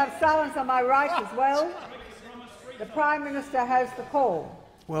 We'll have silence on my right as well. The Prime Minister has the call.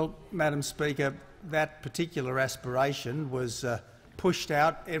 Well, Madam Speaker, that particular aspiration was pushed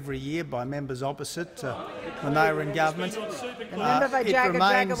out every year by members opposite when they were in government. It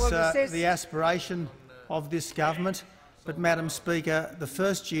remains the aspiration of this government. But, Madam Speaker, the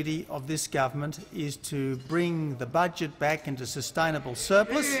first duty of this government is to bring the budget back into sustainable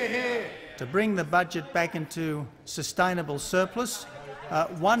surplus. To bring the budget back into sustainable surplus.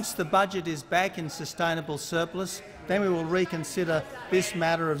 Once the budget is back in sustainable surplus, then we will reconsider this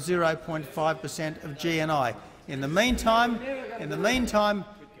matter of 0.5% of GNI. In the meantime,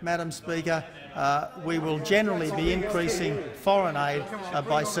 Madam Speaker, we will generally be increasing foreign aid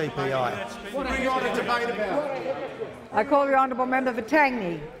by CPI. What are you on a debate about? I call the Honourable Member for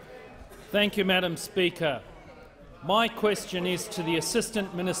Tangney. Thank you, Madam Speaker. My question is to the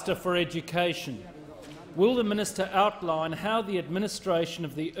Assistant Minister for Education. Will the Minister outline how the administration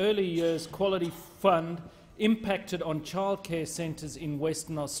of the Early Years Quality Fund impacted on childcare centres in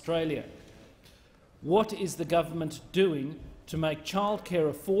Western Australia. What is the government doing to make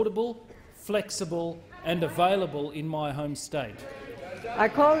childcare affordable, flexible and available in my home state? I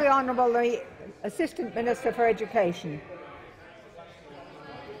call the Honourable Assistant Minister for Education.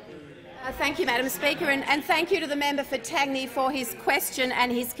 Thank you, Madam Speaker, and thank you to the member for Tagney for his question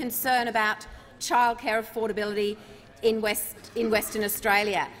and his concern about childcare affordability in Western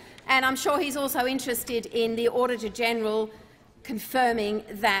Australia. And I'm sure he's also interested in the Auditor-General confirming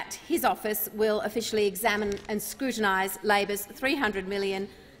that his office will officially examine and scrutinise Labor's $300 million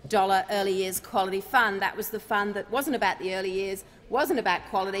Early Years Quality Fund. That was the fund that wasn't about the early years, wasn't about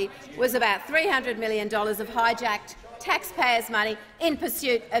quality, was about $300 million of hijacked taxpayers' money in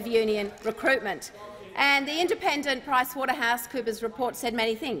pursuit of union recruitment. And the independent PricewaterhouseCoopers report said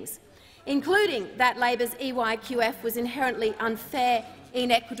many things, including that Labor's EYQF was inherently unfair,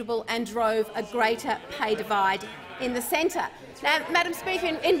 inequitable and drove a greater pay divide in the centre. Now, Madam Speaker,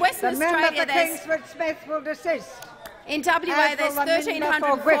 in Western Australia, Kingsford Smith will desist. In WA, there's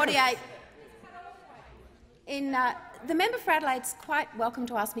 1,348. The member for Adelaide's quite welcome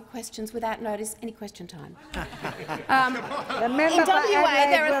to ask me questions without notice, any question time. The member in for WA,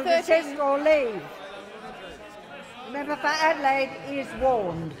 Adelaide there are will desist or leave. The member for Adelaide is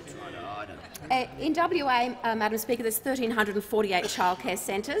warned. In WA, Madam Speaker, there's 1,348 childcare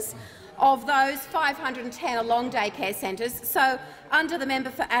centres. Of those, 510 are long day care centres. So, under the member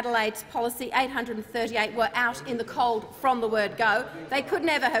for Adelaide's policy, 838 were out in the cold from the word go. They could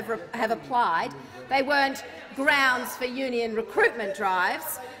never have applied. They weren't grounds for union recruitment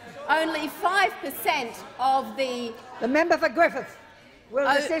drives. Only 5% of the member for Griffith will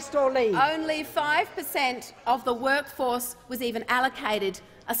desist or leave. Only 5% of the workforce was even allocated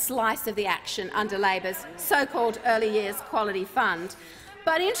a slice of the action under Labor's so-called Early Years Quality Fund.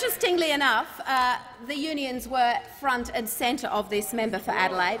 But interestingly enough, the unions were front and centre of this member for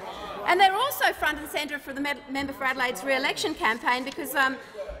Adelaide, and they're also front and centre for the member for Adelaide's re-election campaign, because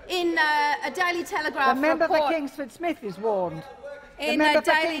in a Daily Telegraph report— The member for Kingsford Smith is warned. In the member a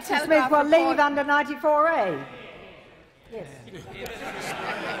Daily for Kingsford Telegraph Smith will report, leave under 94A. Yes.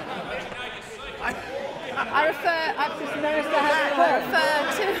 I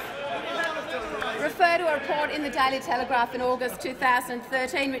refer to a report in the Daily Telegraph in August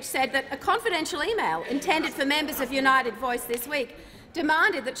 2013 which said that a confidential email intended for members of United Voice this week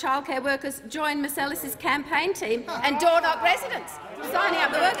demanded that childcare workers join Marcellus's campaign team and door-knock residents, signing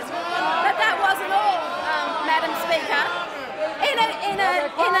up the workers. But that wasn't all, Madam Speaker. In a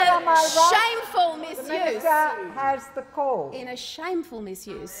shameful misuse, has the call. In a shameful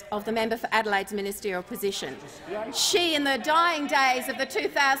misuse of the member for Adelaide's ministerial position, she, in the dying days of the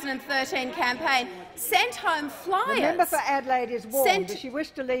 2013 campaign, sent home flyers. The member for Adelaide is warned. Does she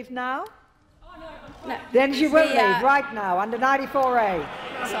wish to leave now? No. Then she will leave right now under 94A.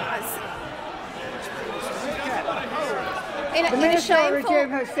 The minister will resume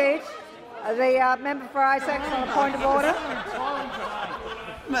her seat. The member for Isaacs on a point of order.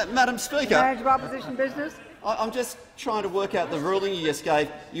 Madam Speaker, Manager of Opposition Business. I'm just trying to work out the ruling you just gave.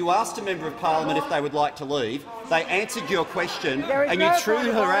 You asked a member of parliament if they would like to leave. They answered your question, and you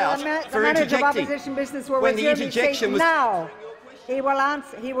threw her out for interjecting. The Manager of Opposition Business will when the resume interjection his seat was now.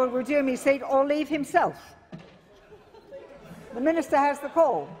 He will resume his seat or leave himself. The minister has the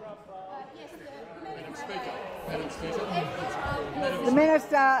call. The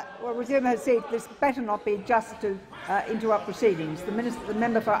minister will resume her seat. This better not be just to interrupt proceedings. The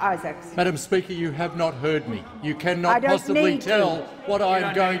member for Isaacs. Madam Speaker, you have not heard me. You cannot possibly tell what I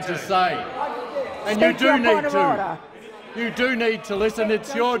am going to say. And you do need to. You do need to listen.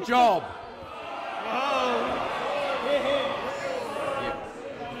 It's your job.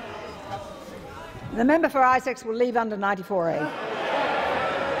 The member for Isaacs will leave under 94A.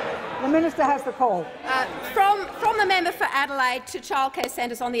 The minister has the call. From the member for Adelaide to childcare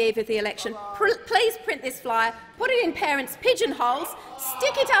centres on the eve of the election, please print this flyer, put it in parents' pigeonholes,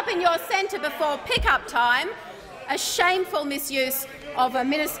 stick it up in your centre before pick-up time. A shameful misuse of a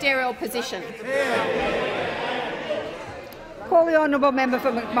ministerial position. Call the honourable member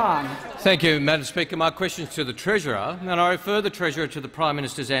for McMahon. Thank you, Madam Speaker. My question is to the Treasurer, and I refer the Treasurer to the Prime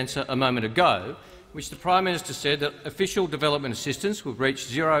Minister's answer a moment ago, which the Prime Minister said that official development assistance will reach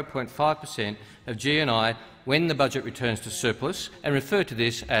 0.5% of GNI when the budget returns to surplus, and referred to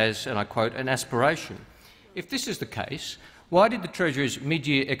this as, and I quote, an aspiration. If this is the case, why did the Treasurer's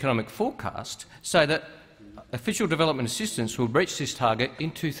mid-year economic forecast say that official development assistance will reach this target in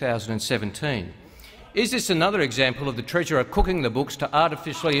 2017? Is this another example of the Treasurer cooking the books to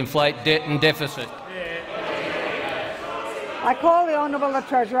artificially inflate debt and deficit? I call the honourable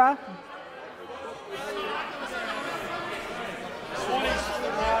Treasurer.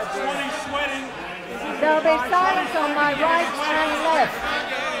 There'll be silence on my right and left.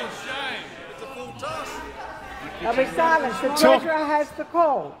 There'll be silence. The Treasurer has the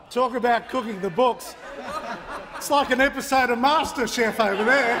call. Talk about cooking the books. It's like an episode of MasterChef over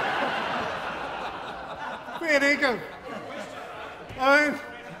there. Fair dinkum. I mean,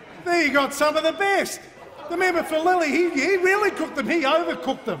 there you got some of the best. The member for Lily, he really cooked them. He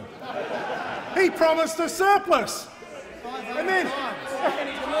overcooked them. He promised a surplus. And then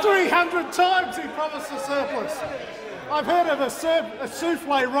 300 times he promised a surplus. I've heard of a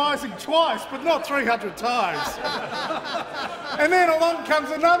souffle rising twice, but not 300 times. And then along comes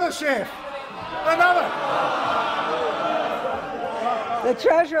another chef. Another. The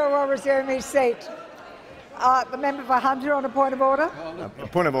Treasurer will resume his seat. The member for Hunter on a point of order. A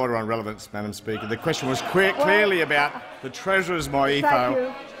point of order on relevance, Madam Speaker. The question was clearly about the Treasurer's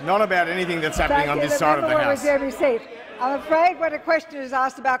MyEFO, not about anything that's happening on this side of the House. The member will resume his seat. I'm afraid when a question is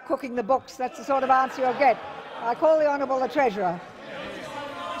asked about cooking the books, that's the sort of answer you'll get. I call the Honourable the Treasurer.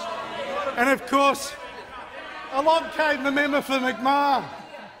 And of course, along came the member for McMahon.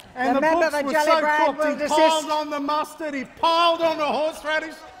 And the member books for were Jelly so Brand cooked, he piled on the mustard, he piled on the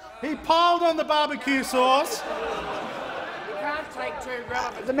horseradish, he piled on the barbecue sauce. You can't take two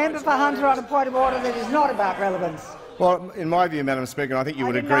relevant. The member for Hunter on a point of order that is not about relevance. Well, in my view, Madam Speaker, and I think you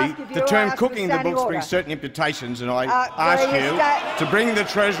would agree, the term cooking the books brings certain implications, and I ask you to bring the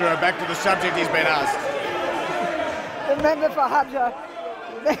Treasurer back to the subject he's been asked. The member for Hunter.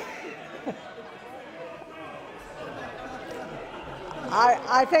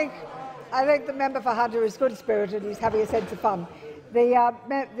 I think the member for Hunter is good-spirited. He's having a sense of fun. The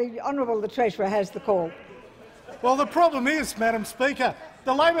Honourable the Treasurer has the call. Well, the problem is, Madam Speaker,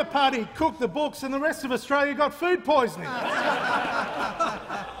 the Labor Party cooked the books and the rest of Australia got food poisoning.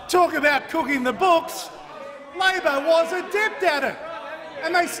 Talk about cooking the books. Labor was adept at it,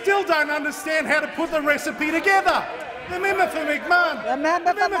 and they still don't understand how to put the recipe together. The member for McMahon. The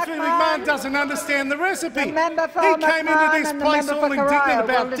member for McMahon doesn't understand the recipe. The member for he came into this place all indignant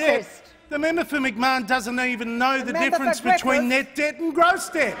about debt. debt. The member for McMahon doesn't even know the difference between net debt and gross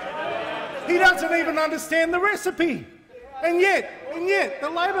debt. He doesn't even understand the recipe. And yet, the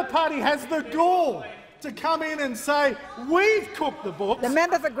Labor Party has the gall to come in and say, we've cooked the books. The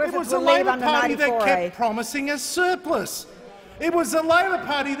member for Griffith It was the will leave Labor under Party that 94A. kept promising a surplus. It was the Labor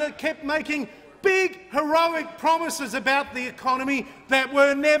Party that kept making big, heroic promises about the economy that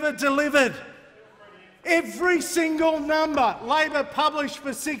were never delivered. Every single number Labor published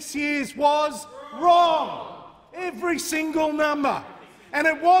for 6 years was wrong. Every single number. And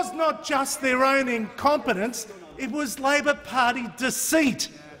it was not just their own incompetence, it was Labor Party deceit.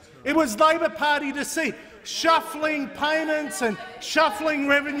 It was Labor Party deceit, shuffling payments and shuffling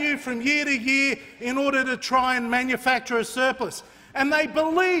revenue from year to year in order to try and manufacture a surplus. And they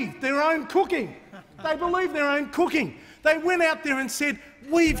believed their own cooking. They believed their own cooking. They went out there and said,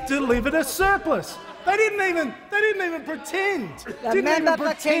 we've delivered a surplus. They didn't even pretend. The member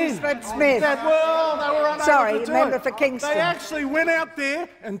for Kingsford Smith. That, well, they were unable Sorry, to do member it. for Kingston. They actually went out there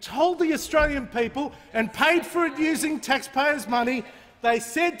and told the Australian people and paid for it using taxpayers' money. They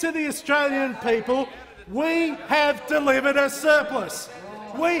said to the Australian people, we have delivered a surplus.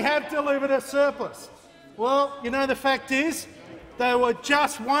 We have delivered a surplus. Well, you know, the fact is, they were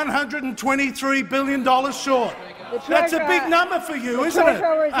just $123 billion short. That's a big number for you, isn't it?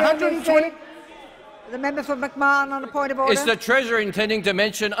 120. The member for McMahon on a point of order. Is the Treasurer intending to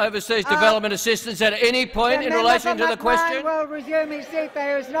mention overseas development assistance at any point in relation to the question? Will resume his seat.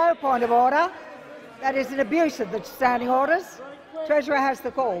 There is no point of order. That is an abuse of the standing orders. Treasurer has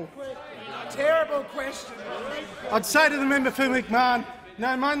the call. Terrible question. I'd say to the member for McMahon,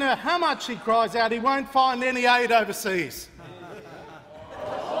 no matter how much he cries out, he won't find any aid overseas.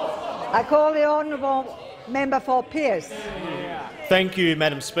 I call the honourable member for Pearce. Thank you,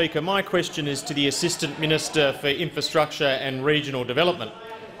 Madam Speaker. My question is to the Assistant Minister for Infrastructure and Regional Development.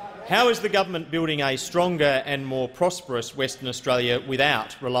 How is the government building a stronger and more prosperous Western Australia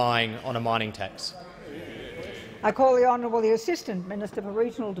without relying on a mining tax? I call the Honourable the Assistant Minister for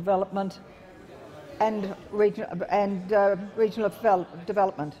Regional Development and Regional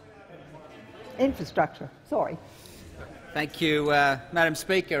Development. Infrastructure, sorry. Thank you, Madam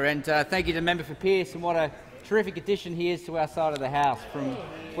Speaker, and thank you to the member for Pearce, and what a terrific addition he is to our side of the House from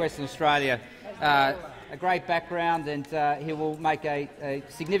Western Australia. A great background, and he will make a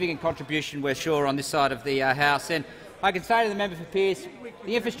significant contribution, we're sure, on this side of the House. And I can say to the member for Pearce,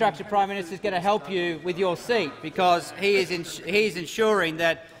 the Infrastructure Prime Minister is going to help you with your seat, because he is ensuring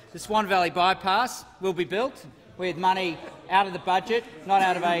that the Swan Valley bypass will be built with money out of the budget, not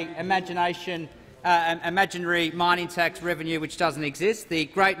out of an imagination imaginary mining tax revenue which doesn't exist. The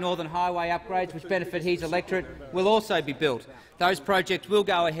Great Northern Highway upgrades, which benefit his electorate, will also be built. Those projects will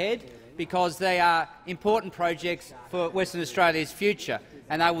go ahead because they are important projects for Western Australia's future,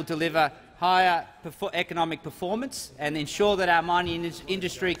 and they will deliver higher economic performance and ensure that our mining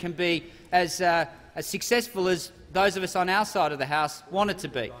industry can be as successful as those of us on our side of the House want it to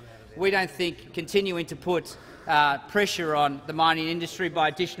be. We don't think continuing to put pressure on the mining industry by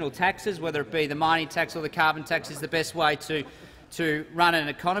additional taxes, whether it be the mining tax or the carbon tax, is the best way to run an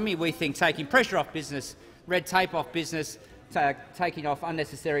economy. We think taking pressure off business, red tape off business, taking off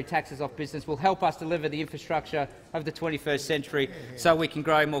unnecessary taxes off business will help us deliver the infrastructure of the 21st century so we can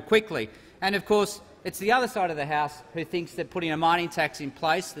grow more quickly. And of course, it's the other side of the House who thinks that putting a mining tax in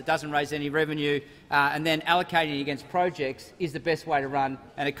place that doesn't raise any revenue and then allocating it against projects is the best way to run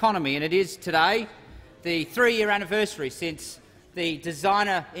an economy. And it is today the 3-year anniversary since the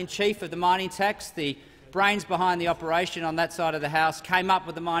designer-in-chief of the mining tax, the brains behind the operation on that side of the House, came up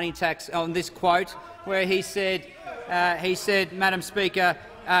with the mining tax on this quote, where he said, Madam Speaker,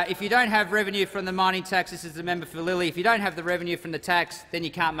 if you don't have revenue from the mining tax, this is the member for Lilly, if you don't have the revenue from the tax, then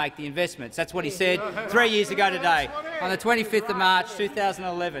you can't make the investments. That's what he said 3 years ago today, on the 25th of March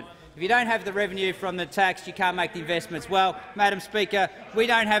 2011. If you don't have the revenue from the tax, you can't make the investments. Well, Madam Speaker, we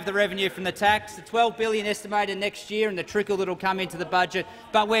don't have the revenue from the tax, the $12 billion estimated next year and the trickle that will come into the budget,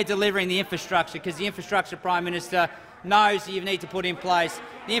 but we're delivering the infrastructure because the Infrastructure Prime Minister knows that you need to put in place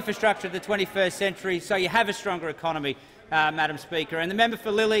the infrastructure of the 21st century so you have a stronger economy, Madam Speaker. And the member for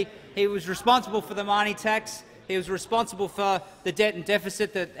Lilly, he was responsible for the mining tax. He was responsible for the debt and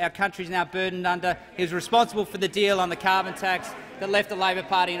deficit that our country is now burdened under. He was responsible for the deal on the carbon tax that left the Labor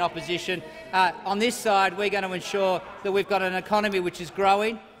Party in opposition. On this side, we're going to ensure that we've got an economy which is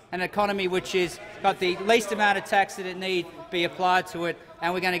growing, an economy which has got the least amount of tax that it need be applied to it,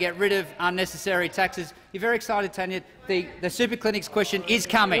 and we're going to get rid of unnecessary taxes. You're very excited, Tanya. The super clinics question is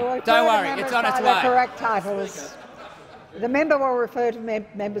coming. Don't worry, it's on its way. Correct titles. The member will refer to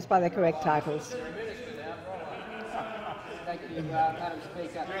members by their correct titles. Thank you, Madam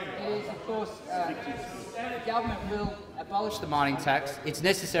Speaker. It is, of course, the government will abolish the mining tax. It's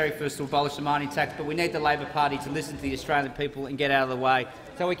necessary for us to abolish the mining tax, but we need the Labor Party to listen to the Australian people and get out of the way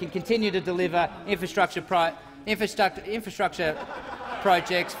so we can continue to deliver infrastructure projects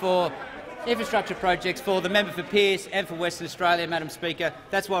for the member for Pearce and for Western Australia, Madam Speaker.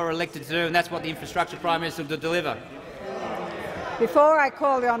 That's what we're elected to do, and that's what the Infrastructure Prime Minister will deliver. Before I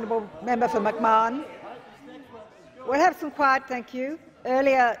call the honourable member for McMahon, we'll have some quiet, thank you.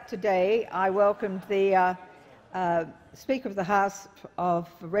 Earlier today, I welcomed the Speaker of the House of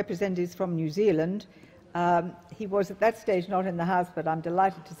Representatives from New Zealand. He was at that stage not in the House, but I'm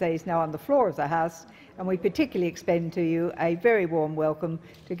delighted to say he's now on the floor of the House, and we particularly extend to you a very warm welcome,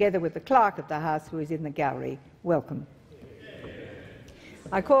 together with the Clerk of the House, who is in the gallery. Welcome.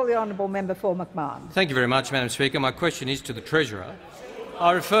 I call the honourable member for McMahon. Thank you very much, Madam Speaker. My question is to the Treasurer.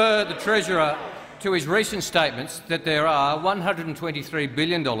 I refer the Treasurer to his recent statements that there are $123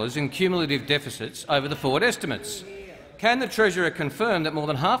 billion in cumulative deficits over the forward estimates. Can the Treasurer confirm that more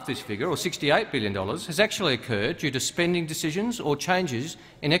than half this figure, or $68 billion, has actually occurred due to spending decisions or changes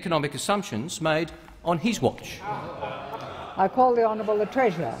in economic assumptions made on his watch? I call the honourable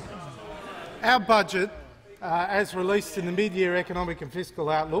Treasurer. Our budget, as released in the mid-year economic and fiscal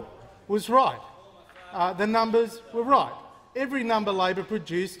outlook, was right. The numbers were right. Every number Labor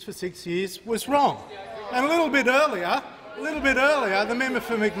produced for 6 years was wrong. And a little bit earlier, the member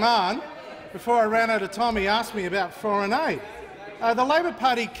for McMahon, before I ran out of time, he asked me about foreign aid. The Labor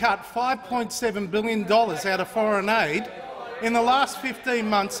Party cut $5.7 billion out of foreign aid in the last 15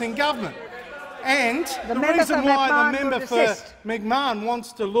 months in government. And the reason why the member for McMahon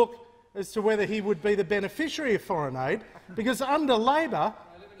wants to look as to whether he would be the beneficiary of foreign aid, because under Labor,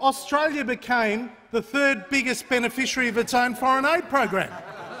 Australia became the third biggest beneficiary of its own foreign aid program.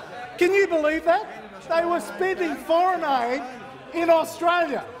 Can you believe that? They were spending foreign aid in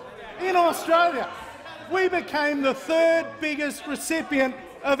Australia. In Australia, we became the third biggest recipient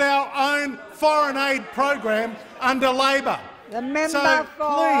of our own foreign aid program under Labor. So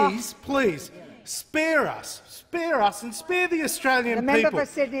please, spare us and spare the Australian people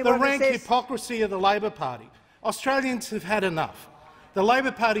the rank hypocrisy of the Labor Party. Australians have had enough. The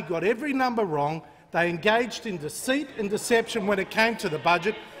Labor Party got every number wrong. They engaged in deceit and deception when it came to the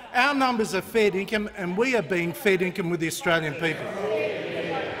budget. Our numbers are fair income, and we are being fair income with the Australian people.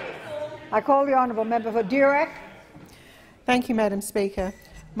 I call the honourable member for Durack. Thank you, Madam Speaker.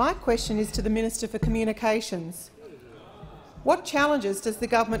 My question is to the Minister for Communications. What challenges does the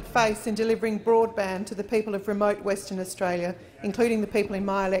government face in delivering broadband to the people of remote Western Australia, including the people in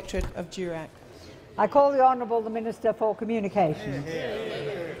my electorate of Durack? I call the Honourable the Minister for Communications.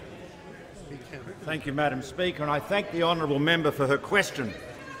 Thank you, Madam Speaker, and I thank the honourable member for her question.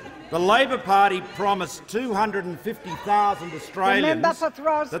 The Labor Party promised 250,000 Australians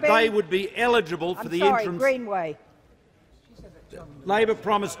that they would be eligible for the interim. Greenway. Labor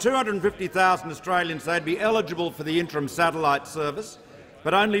promised 250,000 Australians they'd be eligible for the interim satellite service,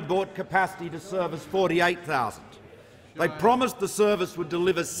 but only bought capacity to service 48,000. They promised the service would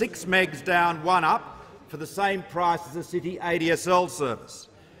deliver 6 megs down, 1 up, for the same price as a City ADSL service.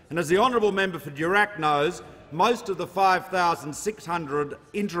 And as the honourable member for Durack knows, most of the 5,600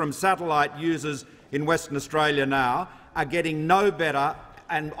 interim satellite users in Western Australia now are getting no better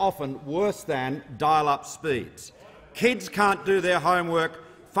and often worse than dial-up speeds. Kids can't do their homework,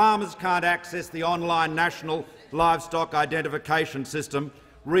 farmers can't access the online National Livestock Identification System,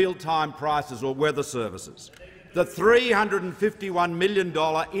 real-time prices or weather services. The $351 million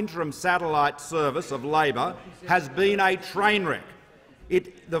interim satellite service of Labor has been a train wreck.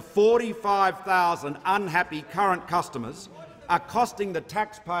 The 45,000 unhappy current customers are costing the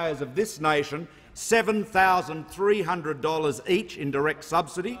taxpayers of this nation $7,300 each in direct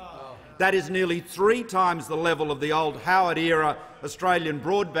subsidy. That is nearly 3 times the level of the old Howard-era Australian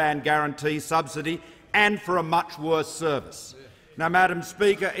broadband guarantee subsidy, and for a much worse service. Now, Madam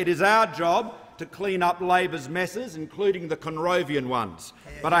Speaker, it is our job to clean up Labor's messes, including the Conrovian ones.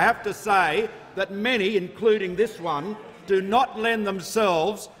 But I have to say that many, including this one, do not lend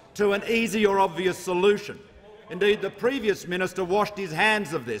themselves to an easy or obvious solution. Indeed, the previous minister washed his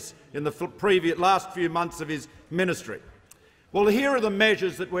hands of this in the last few months of his ministry. Well, here are the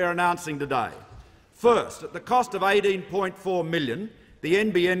measures that we're announcing today. First, at the cost of $18.4 million, the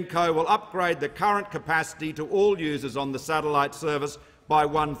NBN Co will upgrade the current capacity to all users on the satellite service by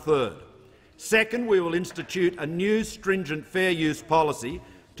 1/3. Second, we will institute a new stringent fair use policy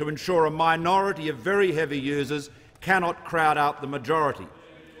to ensure a minority of very heavy users cannot crowd out the majority.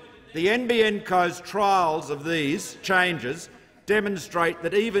 The NBN Co's trials of these changes demonstrate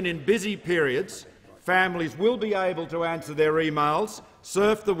that even in busy periods, families will be able to answer their emails,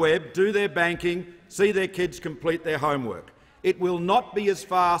 surf the web, do their banking, see their kids complete their homework. It will not be as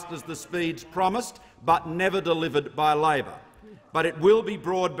fast as the speeds promised but never delivered by Labor. But it will be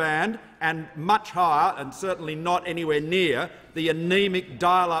broadband and much higher, and certainly not anywhere near the anaemic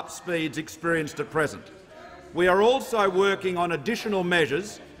dial-up speeds experienced at present. We are also working on additional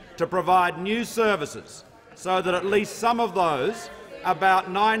measures to provide new services so that at least some of those, about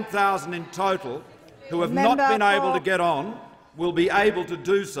 9,000 in total, who have not been able to get on, will be able to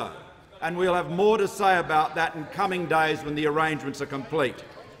do so. And we'll have more to say about that in coming days when the arrangements are complete.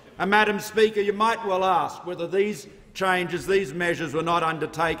 And, Madam Speaker, you might well ask whether these changes, these measures, were not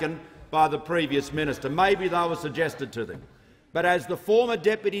undertaken by the previous minister. Maybe they were suggested to them. But as the former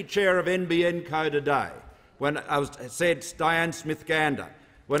Deputy Chair of NBN Co today, said Diane Smith-Gander,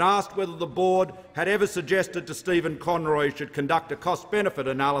 when asked whether the board had ever suggested to Stephen Conroy should conduct a cost-benefit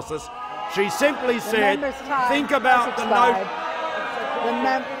analysis, she simply said, think about the note.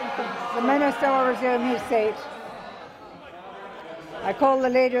 The minister will resume his seat. I call the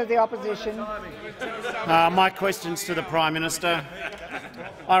Leader of the Opposition. My question's to the Prime Minister.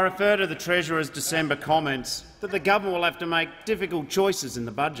 I refer to the Treasurer's December comments that the government will have to make difficult choices in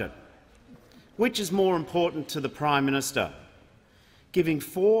the budget. Which is more important to the Prime Minister, giving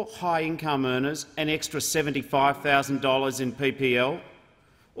 4 high-income earners an extra $75,000 in PPL,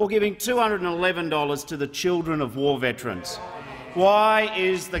 or giving $211 to the children of war veterans? Why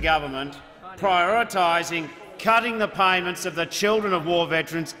is the government prioritising cutting the payments of the children of war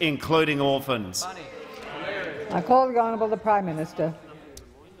veterans, including orphans? I call the Honourable the Prime Minister.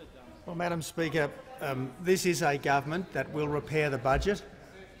 Well, Madam Speaker, this is a government that will repair the budget,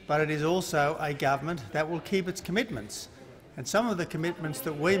 but it is also a government that will keep its commitments. And some of the commitments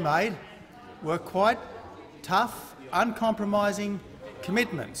that we made were quite tough, uncompromising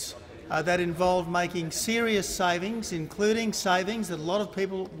commitments that involved making serious savings, including savings that a lot of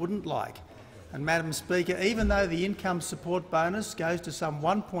people wouldn't like. And, Madam Speaker, even though the income support bonus goes to some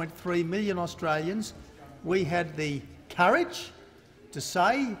 1.3 million Australians, we had the courage to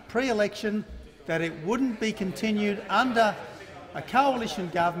say pre-election that it wouldn't be continued under a coalition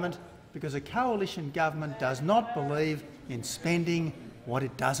government, because a coalition government does not believe in spending what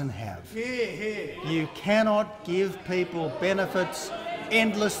it doesn't have. You cannot give people benefits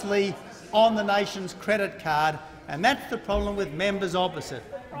endlessly on the nation's credit card, and that's the problem with members opposite.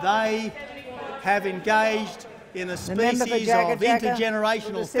 They have engaged in a species of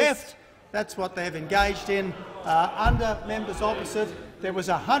intergenerational theft. That's what they have engaged in. Under members opposite, there was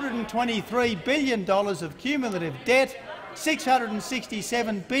 $123 billion of cumulative debt,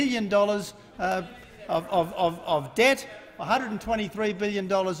 $667 billion of debt, $123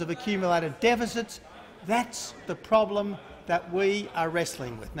 billion of accumulated deficits. That's the problem that we are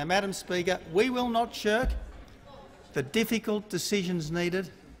wrestling with. Now, Madam Speaker, we will not shirk the difficult decisions needed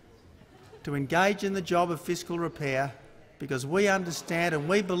to engage in the job of fiscal repair, because we understand and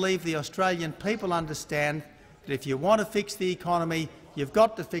we believe the Australian people understand that if you want to fix the economy, you've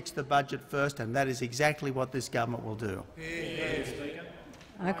got to fix the budget first, and that is exactly what this government will do.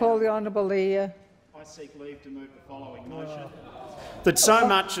 I call the honourable leader. I seek leave to move the following motion. That so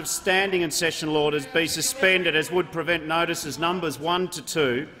much of standing and sessional orders be suspended as would prevent notices numbers 1 to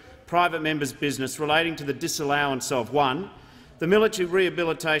 2, private members' business, relating to the disallowance of 1. The Military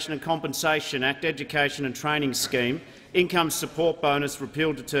Rehabilitation and Compensation Act Education and Training Scheme Income Support Bonus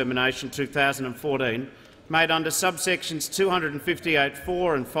Repeal Determination 2014, made under subsections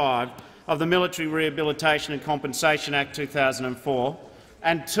 258(4) and 5 of the Military Rehabilitation and Compensation Act 2004,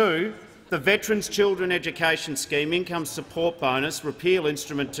 and 2. The Veterans Children Education Scheme Income Support Bonus Repeal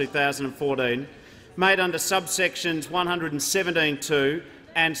Instrument 2014, made under subsections 117(2)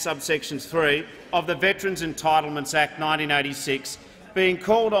 and subsections 3 of the Veterans Entitlements Act 1986, being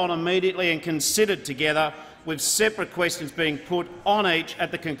called on immediately and considered together, with separate questions being put on each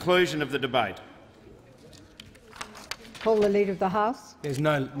at the conclusion of the debate. Call the Leader of the House. There's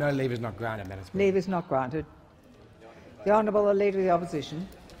no leave is not granted, Madam Speaker. Leave is not granted. The Honourable Leader of the Opposition.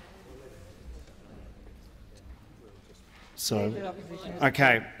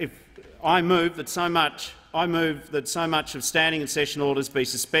 I move that so much of standing and session orders be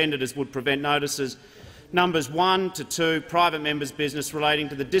suspended as would prevent notices numbers 1 to 2, private members' business, relating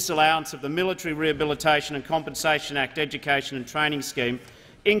to the disallowance of the Military Rehabilitation and Compensation Act Education and Training Scheme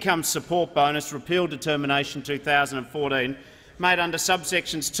Income Support Bonus Repeal Determination 2014, made under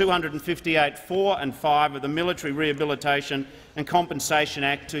subsections 258(4) and 5 of the Military Rehabilitation and Compensation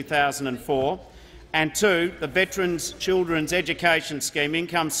Act 2004, and 2. The Veterans Children's Education Scheme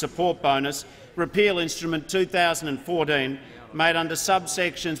Income Support Bonus Repeal Instrument 2014, made under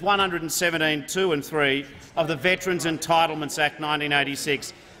subsections 117(2) and 3 of the Veterans Entitlements Act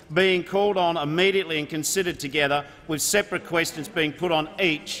 1986, being called on immediately and considered together, with separate questions being put on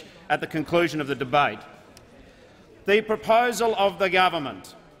each at the conclusion of the debate. The proposal of the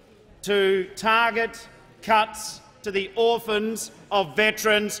government to target cuts to the orphans of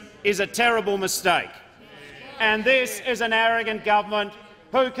veterans is a terrible mistake, and this is an arrogant government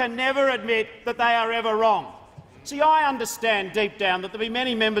who can never admit that they are ever wrong. See, I understand deep down that there will be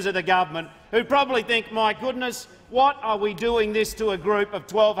many members of the government who probably think, my goodness, what are we doing this to a group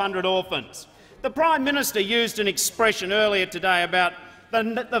of 1,200 orphans? The Prime Minister used an expression earlier today about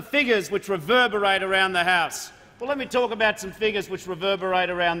the figures which reverberate around the House. Well, let me talk about some figures which reverberate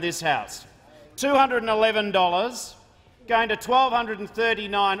around this House. $211 going to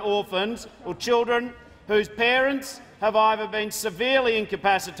 1,239 orphans or children whose parents have either been severely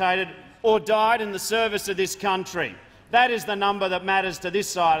incapacitated or died in the service of this country. That is the number that matters to this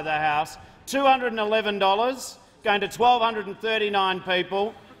side of the House. $211 going to 1,239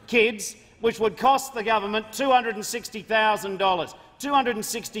 people, kids, which would cost the government $260,000.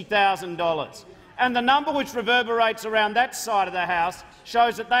 $260,000. And the number which reverberates around that side of the House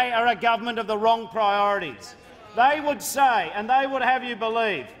shows that they are a government of the wrong priorities. They would say, and they would have you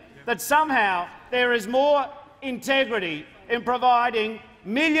believe, that somehow there is more integrity in providing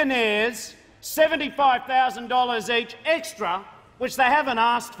millionaires $75,000 each extra, which they haven't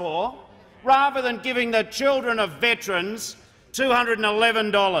asked for, rather than giving the children of veterans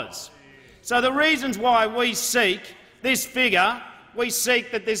 $211. So the reasons why we seek this figure, we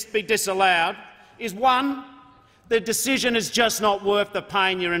seek that this be disallowed, is 1, the decision is just not worth the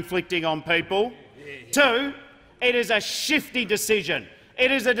pain you're inflicting on people. 2, it is a shifty decision.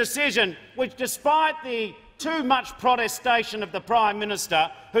 It is a decision which, despite the too much protestation of the Prime Minister,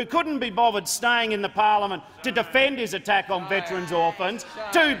 who couldn't be bothered staying in the parliament to defend his attack on veterans' orphans,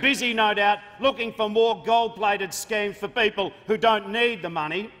 too busy, no doubt, looking for more gold-plated schemes for people who don't need the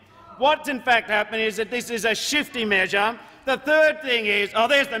money. What's in fact happening is that this is a shifty measure. The third thing is,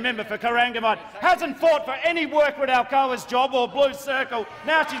 there's the member for Corangamite, hasn't fought for any work with Alcoa's job or Blue Circle.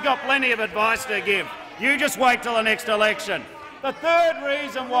 Now she's got plenty of advice to give. You just wait till the next election. The third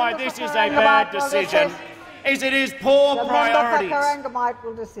reason why this is a bad decision is it is poor priorities. The member for Corangamite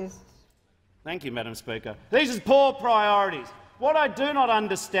will desist. Thank you, Madam Speaker. These are poor priorities. What I do not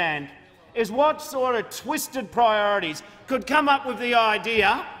understand is what sort of twisted priorities could come up with the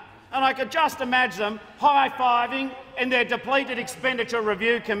idea, and I could just imagine them high-fiving in their depleted expenditure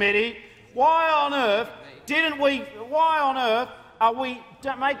review committee. Why on earth are we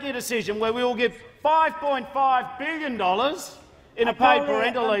making a decision where we will give $5.5 billion in a paid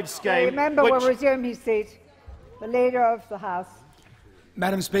parental leave scheme. The member will resume his seat. The Leader of the House.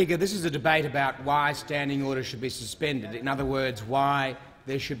 Madam Speaker, this is a debate about why standing orders should be suspended. In other words, why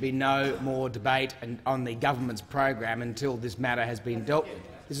there should be no more debate on the government's program until this matter has been dealt with.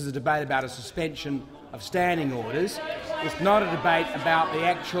 This is a debate about a suspension of standing orders. It's not a debate about the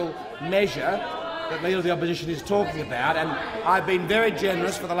actual measure that Leader of the Opposition is talking about. And I've been very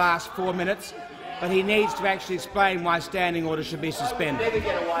generous for the last 4 minutes, but he needs to actually explain why standing orders should be suspended. Never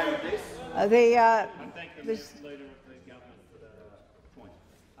get away with this.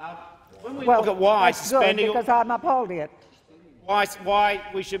 When we look at why suspending, because I'm upholding it. Why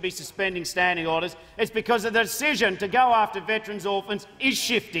we should be suspending standing orders, it's because of the decision to go after veterans' orphans is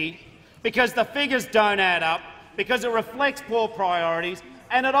shifty, because the figures don't add up, because it reflects poor priorities,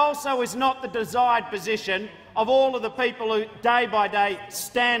 and it also is not the desired position of all of the people who day by day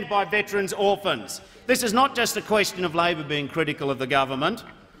stand by veterans' orphans. This is not just a question of Labor being critical of the government.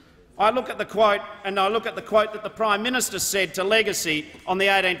 I look at the quote, and I look at the quote that the Prime Minister said to Legacy on the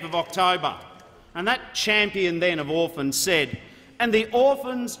 18th of October, and that champion then of orphans said, "And the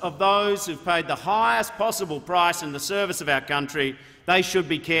orphans of those who've paid the highest possible price in the service of our country, they should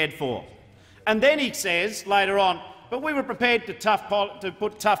be cared for." And then he says later on, "But we were prepared to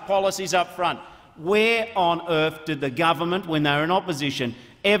put tough policies up front." Where on earth did the government, when they were in opposition,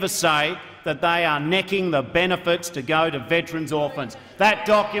 ever say that they are necking the benefits to go to veterans' orphans? That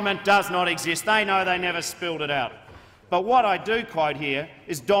document does not exist. They know they never spilled it out. But what I do quote here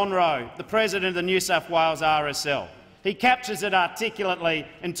is Don Rowe, the President of the New South Wales RSL. He captures it articulately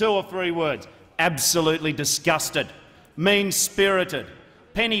in 2 or 3 words: absolutely disgusted, mean-spirited,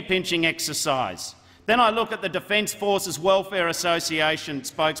 penny-pinching exercise. Then I look at the Defence Forces Welfare Association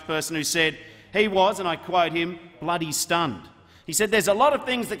spokesperson who said he was, and I quote him, bloody stunned. He said there's a lot of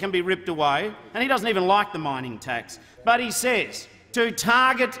things that can be ripped away, and he doesn't even like the mining tax, but he says to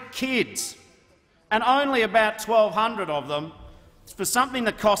target kids, and only about 1,200 of them, for something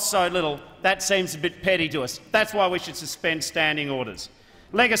that costs so little, that seems a bit petty to us. That's why we should suspend standing orders.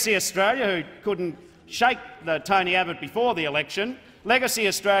 Legacy Australia, who couldn't shake Tony Abbott before the election, Legacy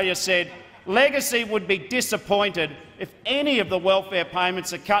Australia said Legacy would be disappointed if any of the welfare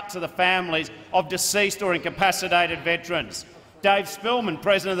payments are cut to the families of deceased or incapacitated veterans. Dave Spillman,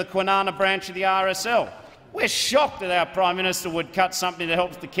 President of the Kwinana branch of the RSL. We're shocked that our Prime Minister would cut something that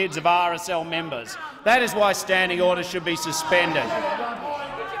helps the kids of RSL members. That is why standing orders should be suspended.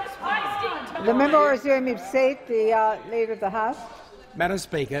 The member will resume his seat. The Leader of the House. Madam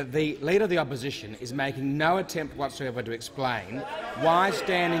Speaker, the Leader of the Opposition is making no attempt whatsoever to explain why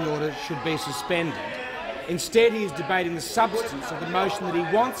standing orders should be suspended. Instead, he is debating the substance of the motion that he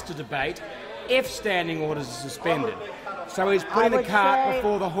wants to debate if standing orders are suspended. So he's putting the cart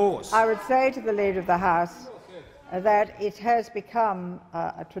before the horse. I would say to the Leader of the House that it has become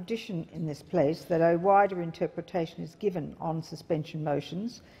a tradition in this place that a wider interpretation is given on suspension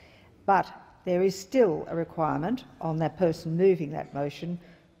motions, but there is still a requirement on that person moving that motion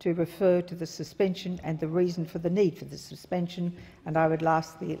to refer to the suspension and the reason for the need for the suspension, and I would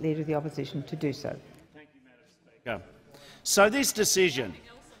ask the Leader of the Opposition to do so. Thank you, Madam Speaker. So this decision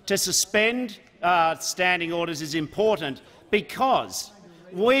to suspend standing orders is important because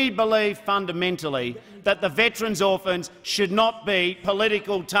we believe fundamentally that the veterans' orphans should not be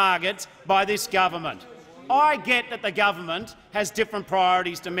political targets by this government. I get that the government has different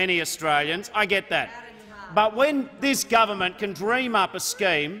priorities to many Australians. I get that. But when this government can dream up a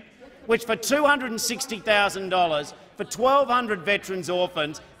scheme which for $260,000 for 1,200 veterans'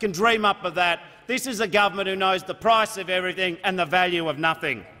 orphans can dream up of that, this is a government who knows the price of everything and the value of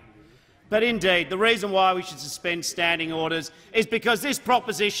nothing. But indeed, the reason why we should suspend standing orders is because this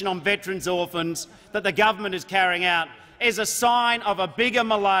proposition on veterans' orphans that the government is carrying out is a sign of a bigger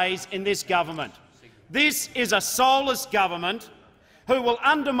malaise in this government. This is a soulless government who will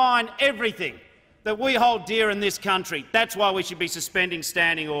undermine everything that we hold dear in this country. That's why we should be suspending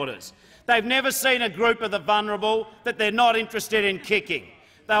standing orders. They've never seen a group of the vulnerable that they're not interested in kicking.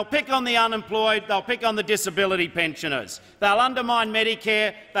 They'll pick on the unemployed, they'll pick on the disability pensioners, they'll undermine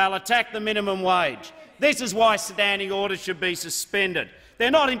Medicare, they'll attack the minimum wage. This is why standing orders should be suspended. They're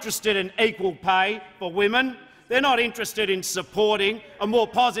not interested in equal pay for women. They're not interested in supporting a more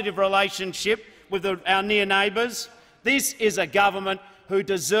positive relationship with our near neighbours. This is a government who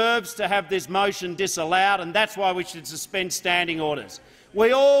deserves to have this motion disallowed, and that's why we should suspend standing orders.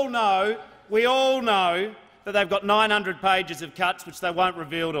 We all know that they've got 900 pages of cuts which they won't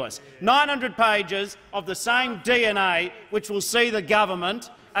reveal to us. 900 pages of the same DNA which will see the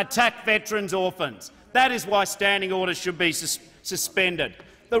government attack veterans' orphans. That is why standing orders should be suspended.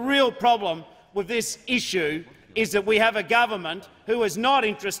 The real problem with this issue is that we have a government who is not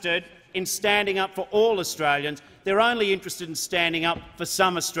interested in standing up for all Australians. They're only interested in standing up for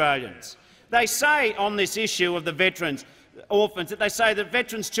some Australians. They say on this issue of the veterans, orphans, that they say that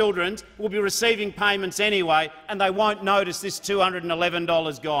veterans' children will be receiving payments anyway and they won't notice this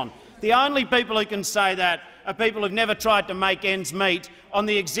 $211 gone. The only people who can say that are people who've never tried to make ends meet on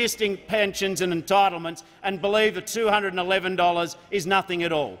the existing pensions and entitlements and believe that $211 is nothing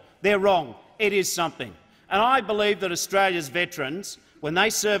at all. They're wrong. It is something. And I believe that Australia's veterans, when they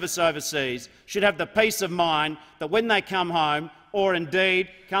service overseas, should have the peace of mind that when they come home, or indeed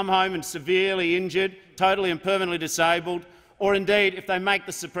come home and severely injured, totally and permanently disabled, or indeed if they make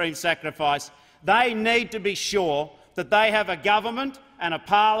the supreme sacrifice, they need to be sure that they have a government and a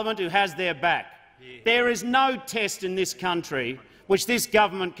parliament who has their back. There is no test in this country which this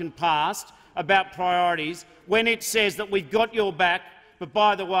government can pass about priorities when it says that we've got your back, but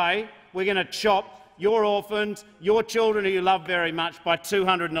by the way, we're going to chop your orphans, your children who you love very much, by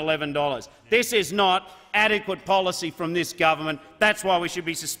 $211. This is not adequate policy from this government. That's why we should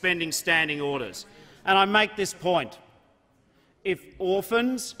be suspending standing orders. And I make this point. If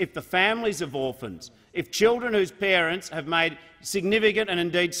orphans, if the families of orphans, if children whose parents have made significant and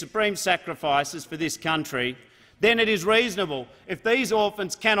indeed supreme sacrifices for this country, then it is reasonable. If these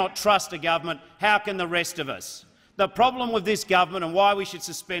orphans cannot trust a government, how can the rest of us? The problem with this government and why we should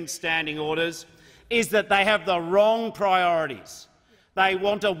suspend standing orders is that they have the wrong priorities. They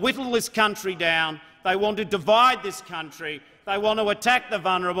want to whittle this country down, they want to divide this country, they want to attack the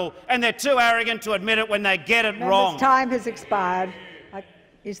vulnerable, and they're too arrogant to admit it when they get it wrong. Time has expired.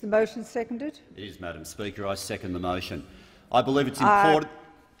 Is the motion seconded? It is, Madam Speaker. I second the motion. I believe it's important—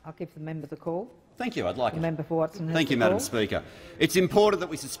 I'll give the member the call. Thank you. I'd like the it. Member for Watson has Thank you, the Madam call. Speaker. It's important that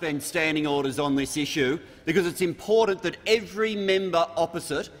we suspend standing orders on this issue because it's important that every member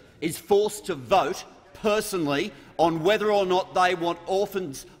opposite is forced to vote personally on whether or not they want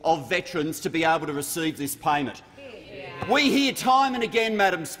orphans of veterans to be able to receive this payment. We hear time and again,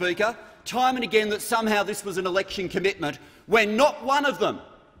 Madam Speaker, time and again that somehow this was an election commitment when not one of them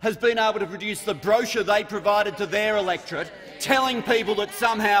has been able to produce the brochure they provided to their electorate telling people that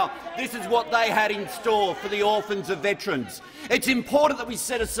somehow this is what they had in store for the orphans of veterans. It's important that we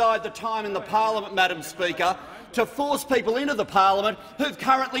set aside the time in the parliament, Madam Speaker, to force people into the parliament who've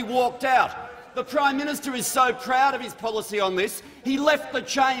currently walked out. The Prime Minister is so proud of his policy on this, he left the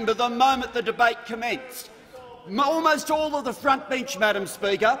chamber the moment the debate commenced. Almost all of the front bench, Madam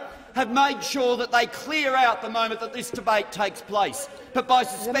Speaker, have made sure that they clear out the moment that this debate takes place. But by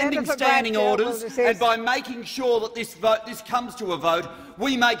suspending standing orders and by making sure that this comes to a vote,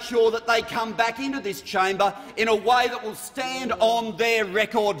 we make sure that they come back into this chamber in a way that will stand on their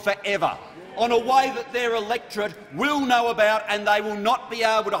record forever, on a way that their electorate will know about and they will not be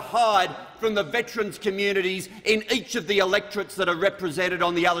able to hide from the veterans' communities in each of the electorates that are represented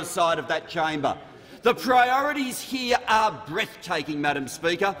on the other side of that chamber. The priorities here are breathtaking, Madam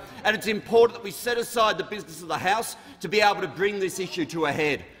Speaker, and it's important that we set aside the business of the House to be able to bring this issue to a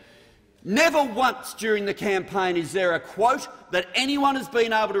head. Never once during the campaign is there a quote that anyone has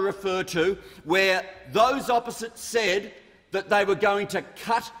been able to refer to where those opposite said that they were going to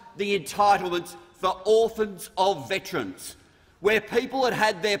cut the entitlements for orphans of veterans, where people had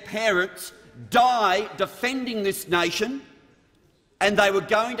had their parents die defending this nation and they were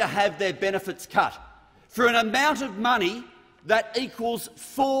going to have their benefits cut for an amount of money that equals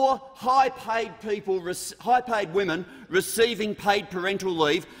 4 high-paid women receiving paid parental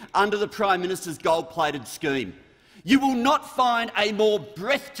leave under the Prime Minister's gold-plated scheme. You will not find a more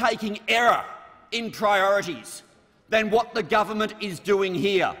breathtaking error in priorities than what the government is doing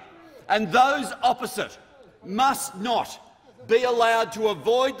here. And those opposite must not be allowed to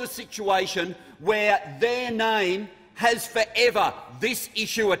avoid the situation where their name has forever this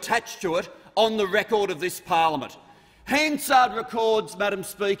issue attached to it on the record of this parliament. Hansard records, Madam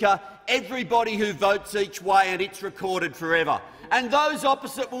Speaker, everybody who votes each way, and it's recorded forever. And those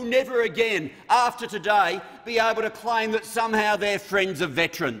opposite will never again, after today, be able to claim that somehow they're friends of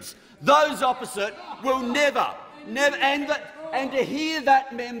veterans. Those opposite will never, and to hear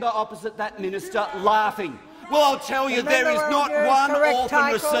that member opposite that minister laughing. Well, I'll tell you, there is not one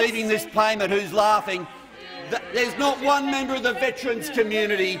orphan receiving this payment who's laughing. There's not one member of the veterans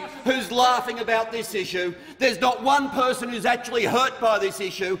community who's laughing about this issue. There's not one person who's actually hurt by this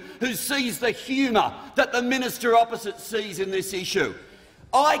issue who sees the humour that the minister opposite sees in this issue.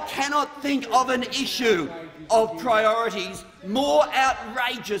 I cannot think of an issue of priorities more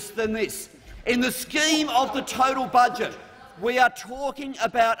outrageous than this. In the scheme of the total budget, we are talking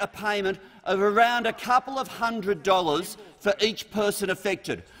about a payment of around a couple of $100s for each person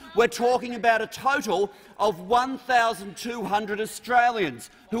affected. We're talking about a total of 1,200 Australians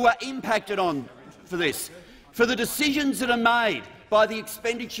who are impacted on for this. For the decisions that are made by the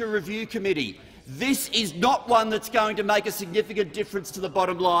Expenditure Review Committee, this is not one that's going to make a significant difference to the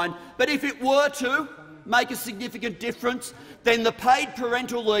bottom line, but if it were to make a significant difference, then the paid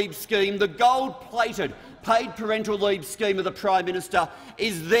parental leave scheme, the gold-plated paid parental leave scheme of the Prime Minister,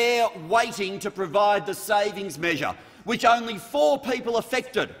 is there waiting to provide the savings measure, which only 4 people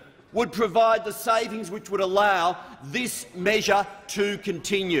affected would provide the savings which would allow this measure to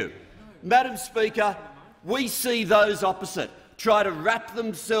continue. Madam Speaker, we see those opposite try to wrap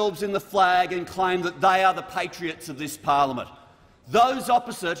themselves in the flag and claim that they are the patriots of this parliament. Those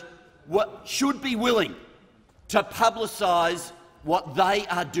opposite should be willing to publicise what they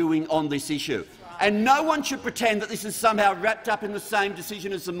are doing on this issue. And no one should pretend that this is somehow wrapped up in the same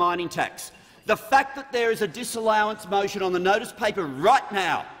decision as the mining tax. The fact that there is a disallowance motion on the notice paper right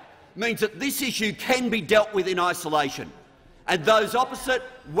now means that this issue can be dealt with in isolation. And those opposite,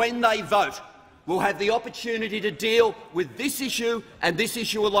 when they vote, will have the opportunity to deal with this issue and this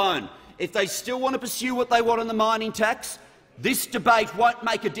issue alone. If they still want to pursue what they want on the mining tax, this debate won't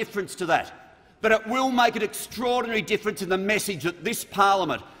make a difference to that. But it will make an extraordinary difference in the message that this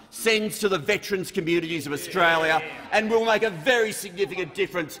parliament sends to the veterans communities of Australia, and will make a very significant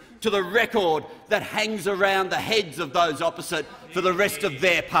difference to the record that hangs around the heads of those opposite for the rest of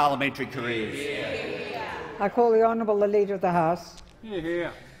their parliamentary careers. I call the Honourable the Leader of the House.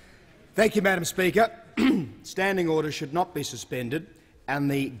 Thank you, Madam Speaker. Standing orders should not be suspended,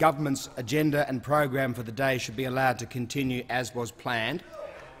 and the government's agenda and program for the day should be allowed to continue as was planned,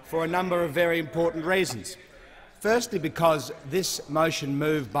 for a number of very important reasons. Firstly, because this motion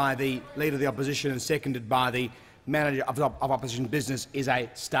moved by the Leader of the Opposition and seconded by the Manager of Opposition Business is a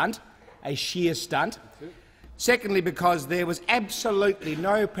stunt, a sheer stunt. Secondly, because there was absolutely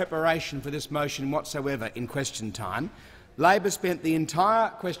no preparation for this motion whatsoever in question time. Labor spent the entire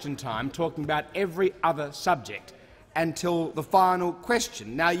question time talking about every other subject until the final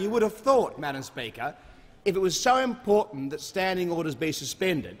question. Now, you would have thought, Madam Speaker, if it was so important that standing orders be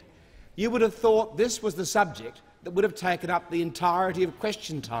suspended, you would have thought this was the subject that would have taken up the entirety of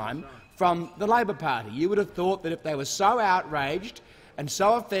question time from the Labor Party. You would have thought that if they were so outraged and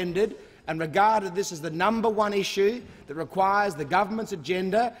so offended and regarded this as the #1 issue that requires the government's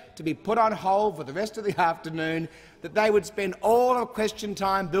agenda to be put on hold for the rest of the afternoon, that they would spend all of question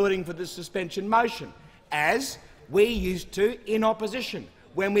time building for this suspension motion, as we used to in opposition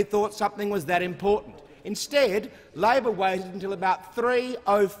when we thought something was that important. Instead, Labor waited until about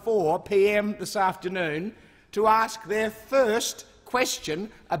 3:04 p.m. this afternoon to ask their first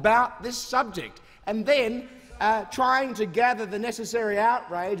question about this subject, and then, trying to gather the necessary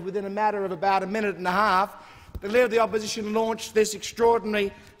outrage within a matter of about a minute and a half, the Leader of the Opposition launched this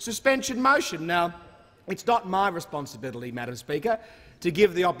extraordinary suspension motion. Now, it's not my responsibility, Madam Speaker, to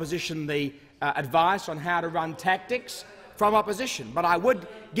give the opposition the advice on how to run tactics from opposition, but I would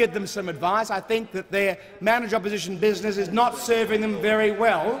give them some advice. I think that their Manager of Opposition Business is not serving them very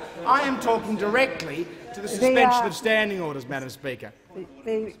well. I am talking directly to the suspension of standing orders, Madam Speaker.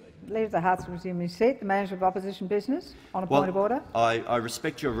 The Leader of the House will resume his seat. The Manager of Opposition Business, on a point of order. I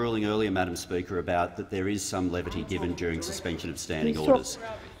respect your ruling earlier, Madam Speaker, about that there is some levity given during suspension of standing orders.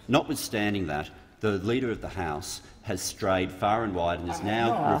 Notwithstanding that, the Leader of the House has strayed far and wide and is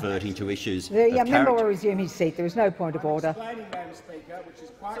now reverting to issues of character. The member will resume his seat. There is no point of order.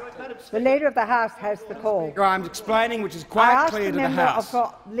 The Leader of the House has the call. I'm explaining, which is quite clear to the House. I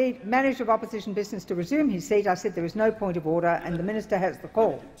asked the member of Manager of Opposition Business to resume his seat. I said there is no point of order, and the Minister has the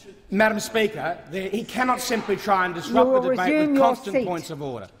call. Madam Speaker, he cannot simply try and disrupt the debate with constant points of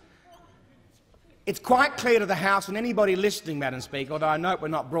order. It's quite clear to the House and anybody listening, Madam Speaker, although I note we're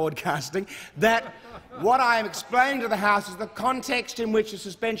not broadcasting, that what I am explaining to the House is the context in which a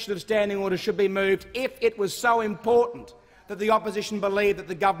suspension of standing orders should be moved if it was so important that the opposition believed that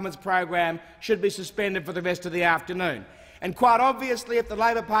the government's program should be suspended for the rest of the afternoon. And quite obviously, if the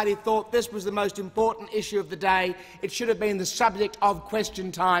Labor Party thought this was the most important issue of the day, it should have been the subject of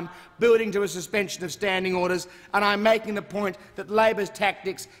question time, building to a suspension of standing orders. And I'm making the point that Labor's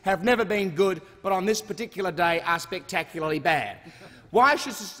tactics have never been good, but on this particular day are spectacularly bad. Why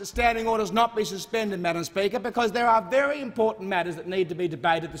should standing orders not be suspended, Madam Speaker? Because there are very important matters that need to be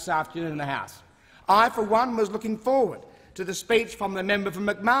debated this afternoon in the House. I, for one, was looking forward to the speech from the member for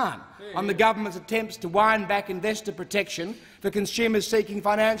McMahon on the government's attempts to wind back investor protection for consumers seeking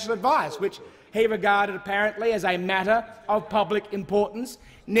financial advice, which he regarded apparently as a matter of public importance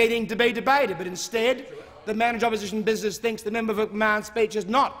needing to be debated. But instead, the manager of opposition business thinks the member for McMahon's speech is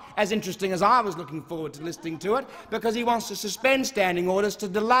not as interesting as I was looking forward to listening to it, because he wants to suspend standing orders to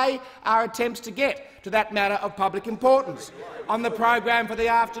delay our attempts to get to that matter of public importance. On the program for the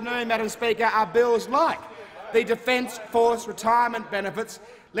afternoon, Madam Speaker, are bills like the Defence Force Retirement Benefits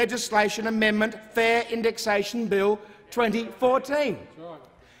Legislation Amendment Fair Indexation Bill 2014.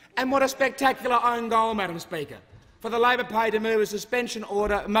 And what a spectacular own goal, Madam Speaker, for the Labor Party to move a suspension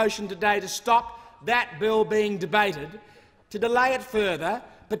order motion today to stop that bill being debated, to delay it further,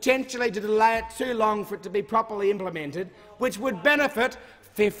 potentially to delay it too long for it to be properly implemented, which would benefit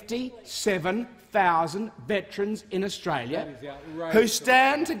 57,000 veterans in Australia who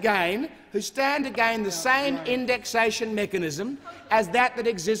stand to gain the same indexation mechanism as that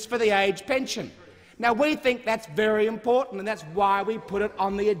exists for the age pension. Now, we think that's very important, and that's why we put it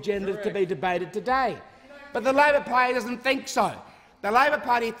on the agenda to be debated today. But the Labor Party doesn't think so. The Labor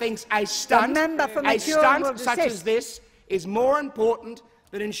Party thinks a stunt such as this is more important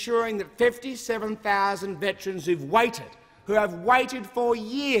than ensuring that 57,000 veterans who have waited for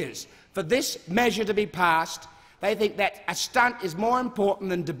years for this measure to be passed, they think that a stunt is more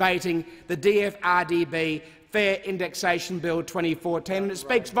important than debating the DFRDB Fair Indexation Bill 2014. And it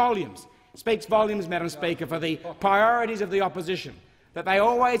speaks volumes. It speaks volumes, Madam Speaker, for the priorities of the opposition, that they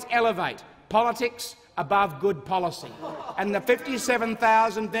always elevate politics above good policy. And the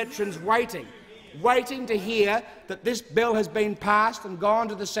 57,000 veterans waiting to hear that this bill has been passed and gone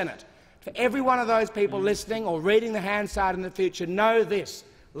to the Senate. For every one of those people listening or reading the Hansard in the future, know this: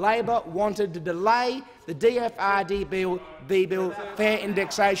 Labor wanted to delay the DFRD bill, Fair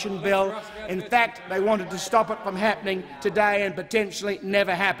Indexation Bill. In fact, they wanted to stop it from happening today and potentially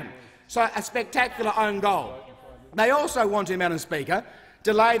never happen. So a spectacular own goal. They also want to, Madam Speaker,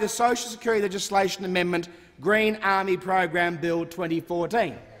 delay the Social Security Legislation Amendment Green Army Program Bill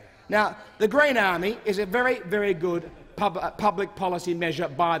 2014. Now, the Green Army is a very, very good public policy measure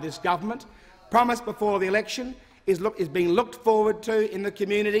by this government, promised before the election, is being looked forward to in the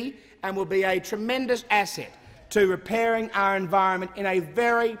community, and will be a tremendous asset to repairing our environment in a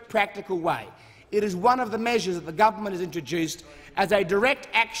very practical way. It is one of the measures that the government has introduced as a direct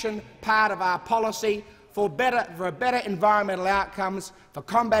action part of our policy for better environmental outcomes, for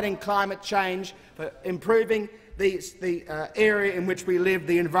combating climate change, for improving the area in which we live,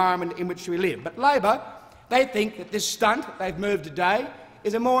 the environment in which we live. But Labor, they think that this stunt that they've moved today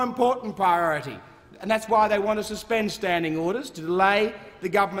is a more important priority, and that's why they want to suspend standing orders to delay the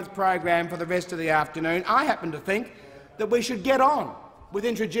government's program for the rest of the afternoon. I happen to think that we should get on with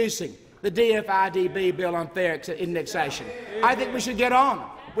introducing the DFRDB bill on fair indexation. I think we should get on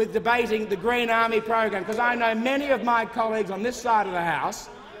with debating the Green Army program, because I know many of my colleagues on this side of the House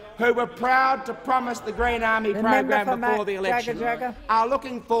who were proud to promise the Green Army program before the election are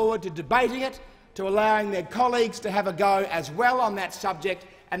looking forward to debating it, to allowing their colleagues to have a go as well on that subject,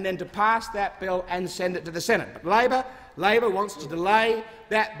 and then to pass that bill and send it to the Senate. But Labor wants to delay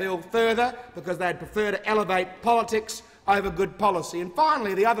that bill further because they'd prefer to elevate politics over good policy. And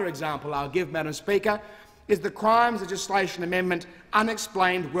finally, the other example I'll give, Madam Speaker, is the Crimes Legislation Amendment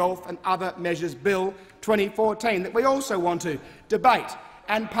Unexplained Wealth and Other Measures Bill 2014 that we also want to debate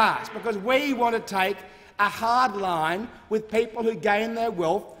and pass, because we want to take a hard line with people who gain their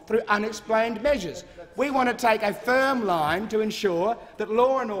wealth through unexplained measures. We want to take a firm line to ensure that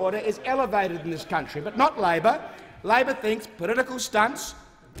law and order is elevated in this country, but not Labor. Labor thinks political stunts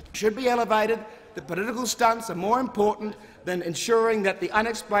should be elevated. The political stunts are more important than ensuring that the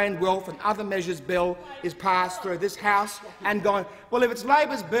Unexplained Wealth and Other Measures Bill is passed through this House and gone. Well, if it's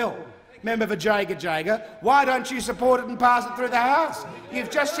Labor's bill, member for Jaga, why don't you support it and pass it through the House? You've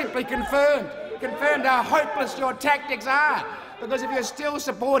just simply confirmed how hopeless your tactics are, because if you're still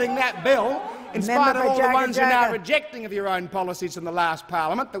supporting that bill, in spite of all the ones you're now rejecting of your own policies in the last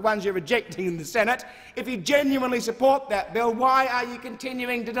parliament, the ones you're rejecting in the Senate, if you genuinely support that bill, why are you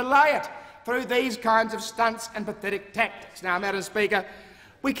continuing to delay it through these kinds of stunts and pathetic tactics? Now, Madam Speaker,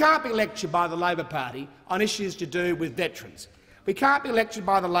 we can't be lectured by the Labor Party on issues to do with veterans. We can't be lectured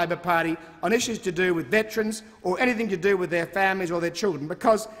by the Labor Party on issues to do with veterans or anything to do with their families or their children,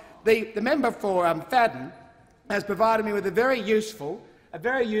 because the member for Fadden has provided me with a very useful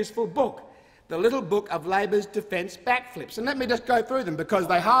book, the little book of Labor's defence backflips. And let me just go through them, because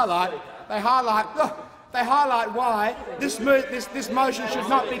they highlight why this motion should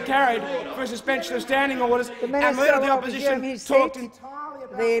not be carried for a suspension of standing orders. The Minister of the Opposition talked entirely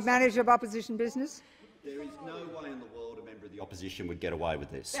about the Manager of Opposition Business. There is no way in the world a member of the opposition would get away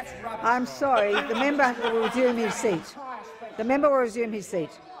with this. I'm sorry. The member will resume his seat. The member will resume his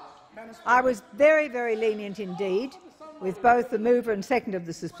seat. I was very, very lenient indeed with both the mover and second of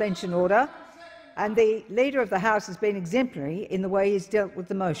the suspension order, And the Leader of the House has been exemplary in the way he's dealt with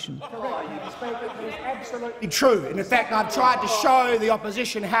the motion. That is absolutely true. And in fact, I've tried to show the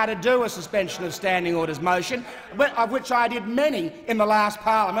opposition how to do a suspension of standing orders motion, of which I did many in the last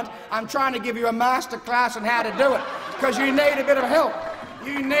parliament. I'm trying to give you a master class on how to do it, because you need a bit of help.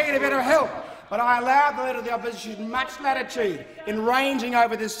 You need a bit of help. But I allowed the Leader of the Opposition much latitude in ranging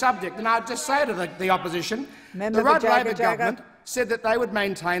over this subject. And I'd just say to the opposition, the Rudd Labor government said that they would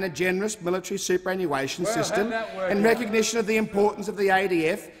maintain a generous military superannuation system in recognition of the importance of the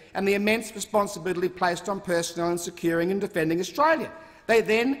ADF and the immense responsibility placed on personnel in securing and defending Australia.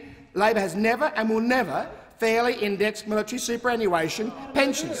 Labor has never and will never fairly indexed military superannuation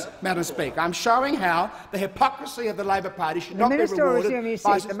pensions, Madam Speaker. I'm showing how the hypocrisy of the Labor Party should not be rewarded. The Minister will resume his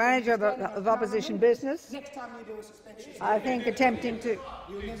seat. The Manager of Opposition Business, I think, attempting to...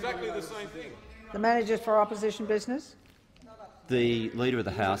 Exactly the same thing. The Manager for Opposition Business. The Leader of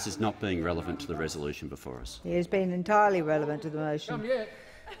the House is not being relevant to the resolution before us. He has been entirely relevant to the motion.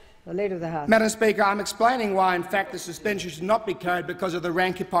 The Leader of the House. Madam Speaker, I'm explaining why, in fact, the suspension should not be carried because of the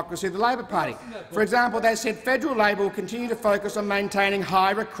rank hypocrisy of the Labor Party. For example, they said federal Labor will continue to focus on maintaining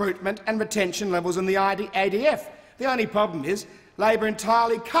high recruitment and retention levels in the ADF. The only problem is Labor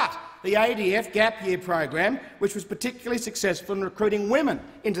entirely cut the ADF gap year program, which was particularly successful in recruiting women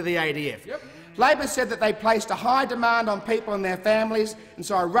into the ADF. Labor said that they placed a high demand on people and their families, and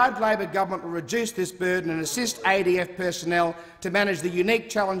so a Rudd Labor government will reduce this burden and assist ADF personnel to manage the unique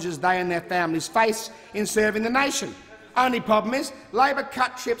challenges they and their families face in serving the nation. Only problem is Labor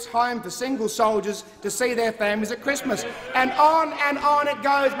cut trips home for single soldiers to see their families at Christmas. And on it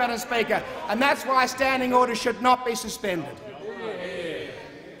goes, Madam Speaker, and that's why standing orders should not be suspended.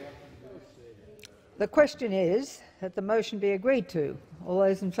 The question is that the motion be agreed to. All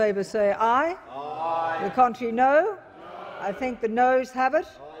those in favour say aye. Aye. The contrary, no. No. I think the noes have it.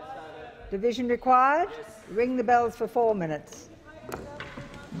 Division required. Ring the bells for 4 minutes.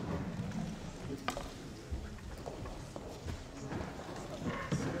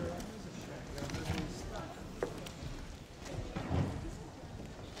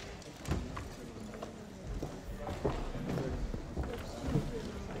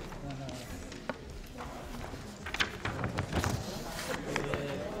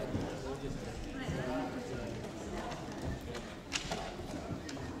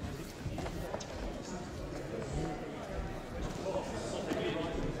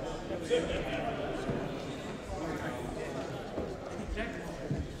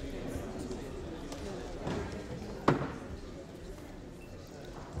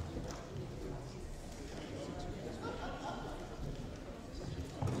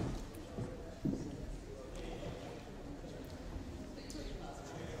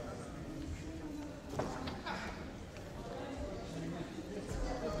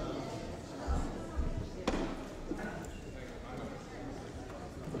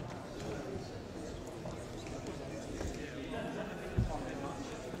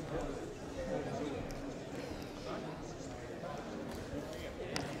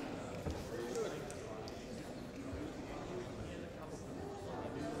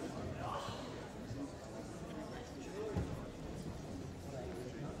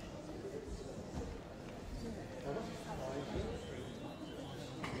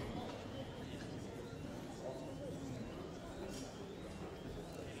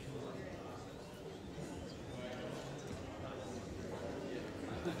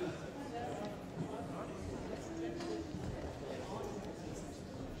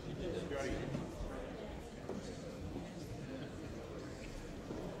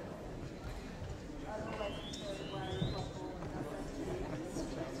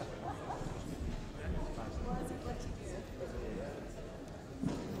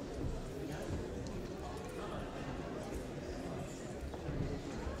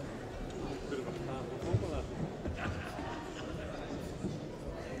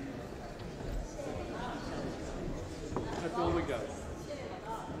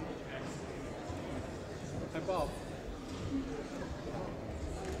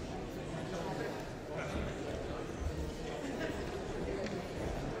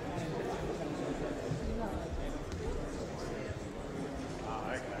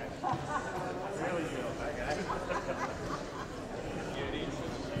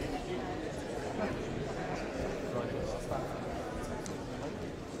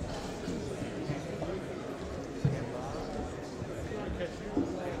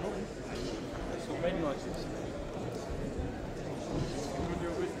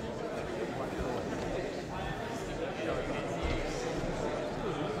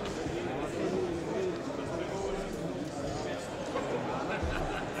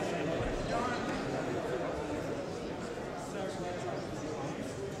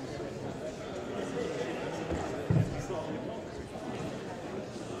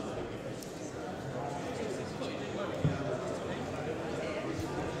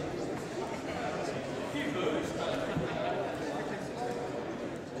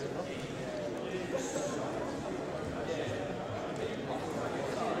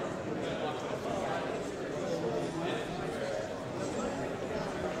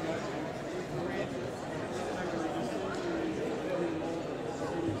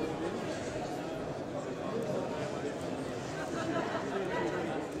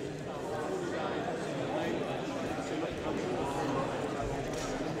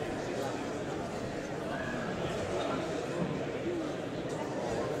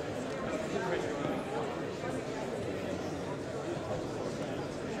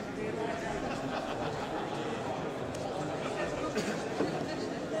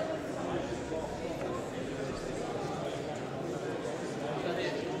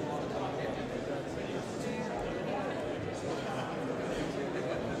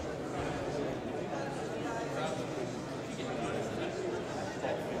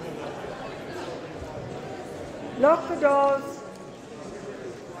 Lock the doors.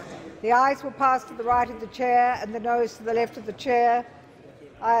 The ayes will pass to the right of the chair and the noes to the left of the chair.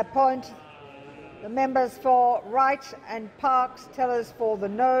 I appoint the members for Wright and Parkes tellers for the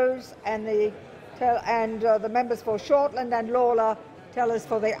noes, and the members for Shortland and Lawler tellers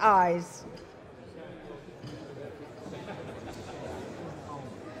for the ayes.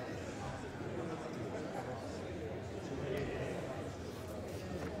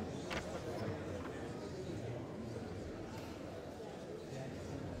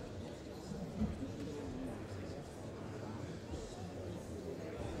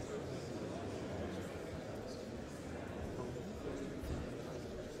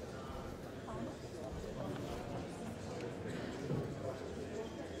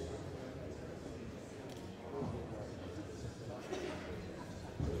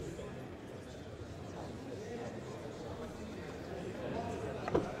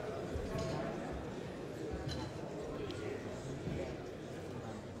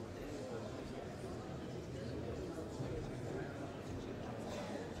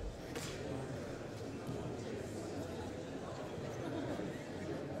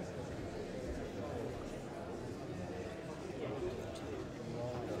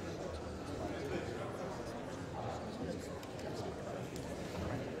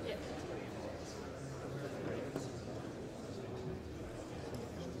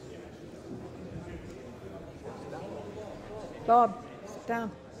 Bob, sit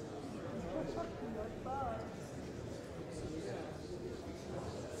down.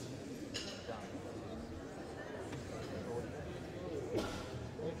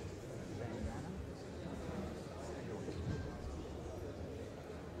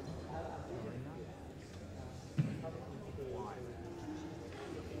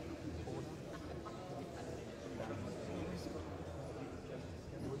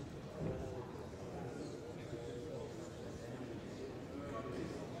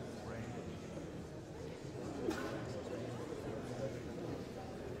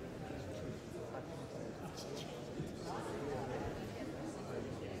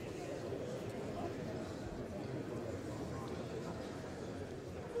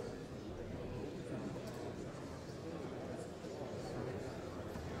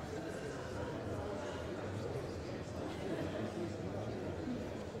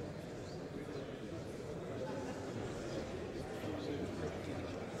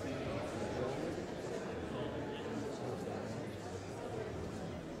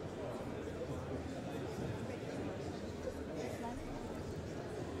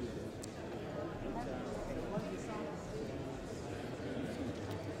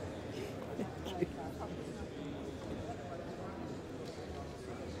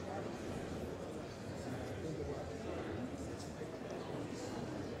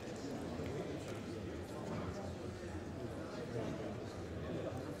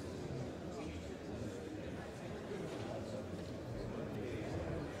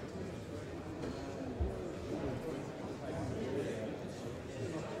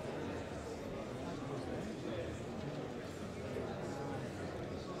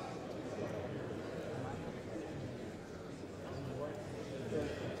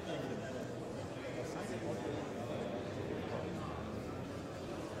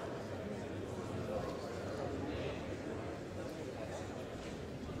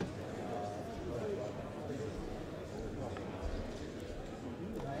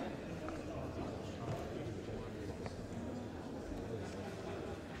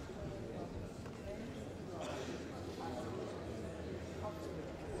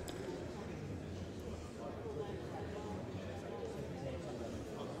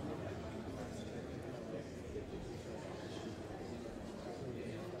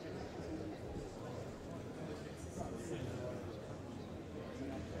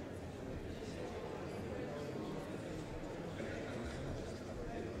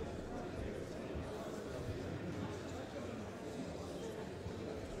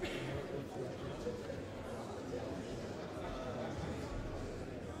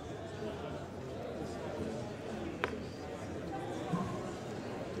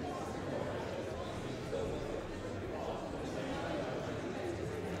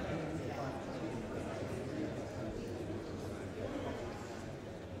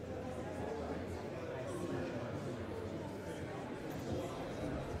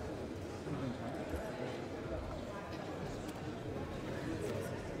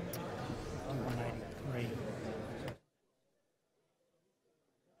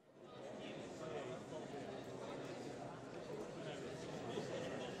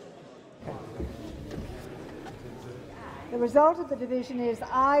 result of the division is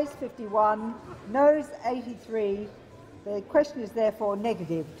ayes 51, noes 83. The question is therefore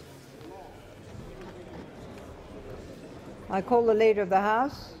negatived. I call the Leader of the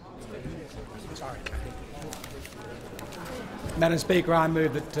House. Madam Speaker, I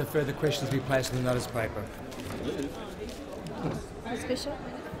move that further questions be placed in the notice paper. Ms Bishop.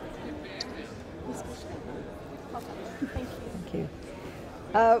 Thank you.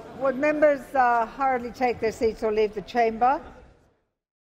 Would members hurriedly take their seats or leave the chamber?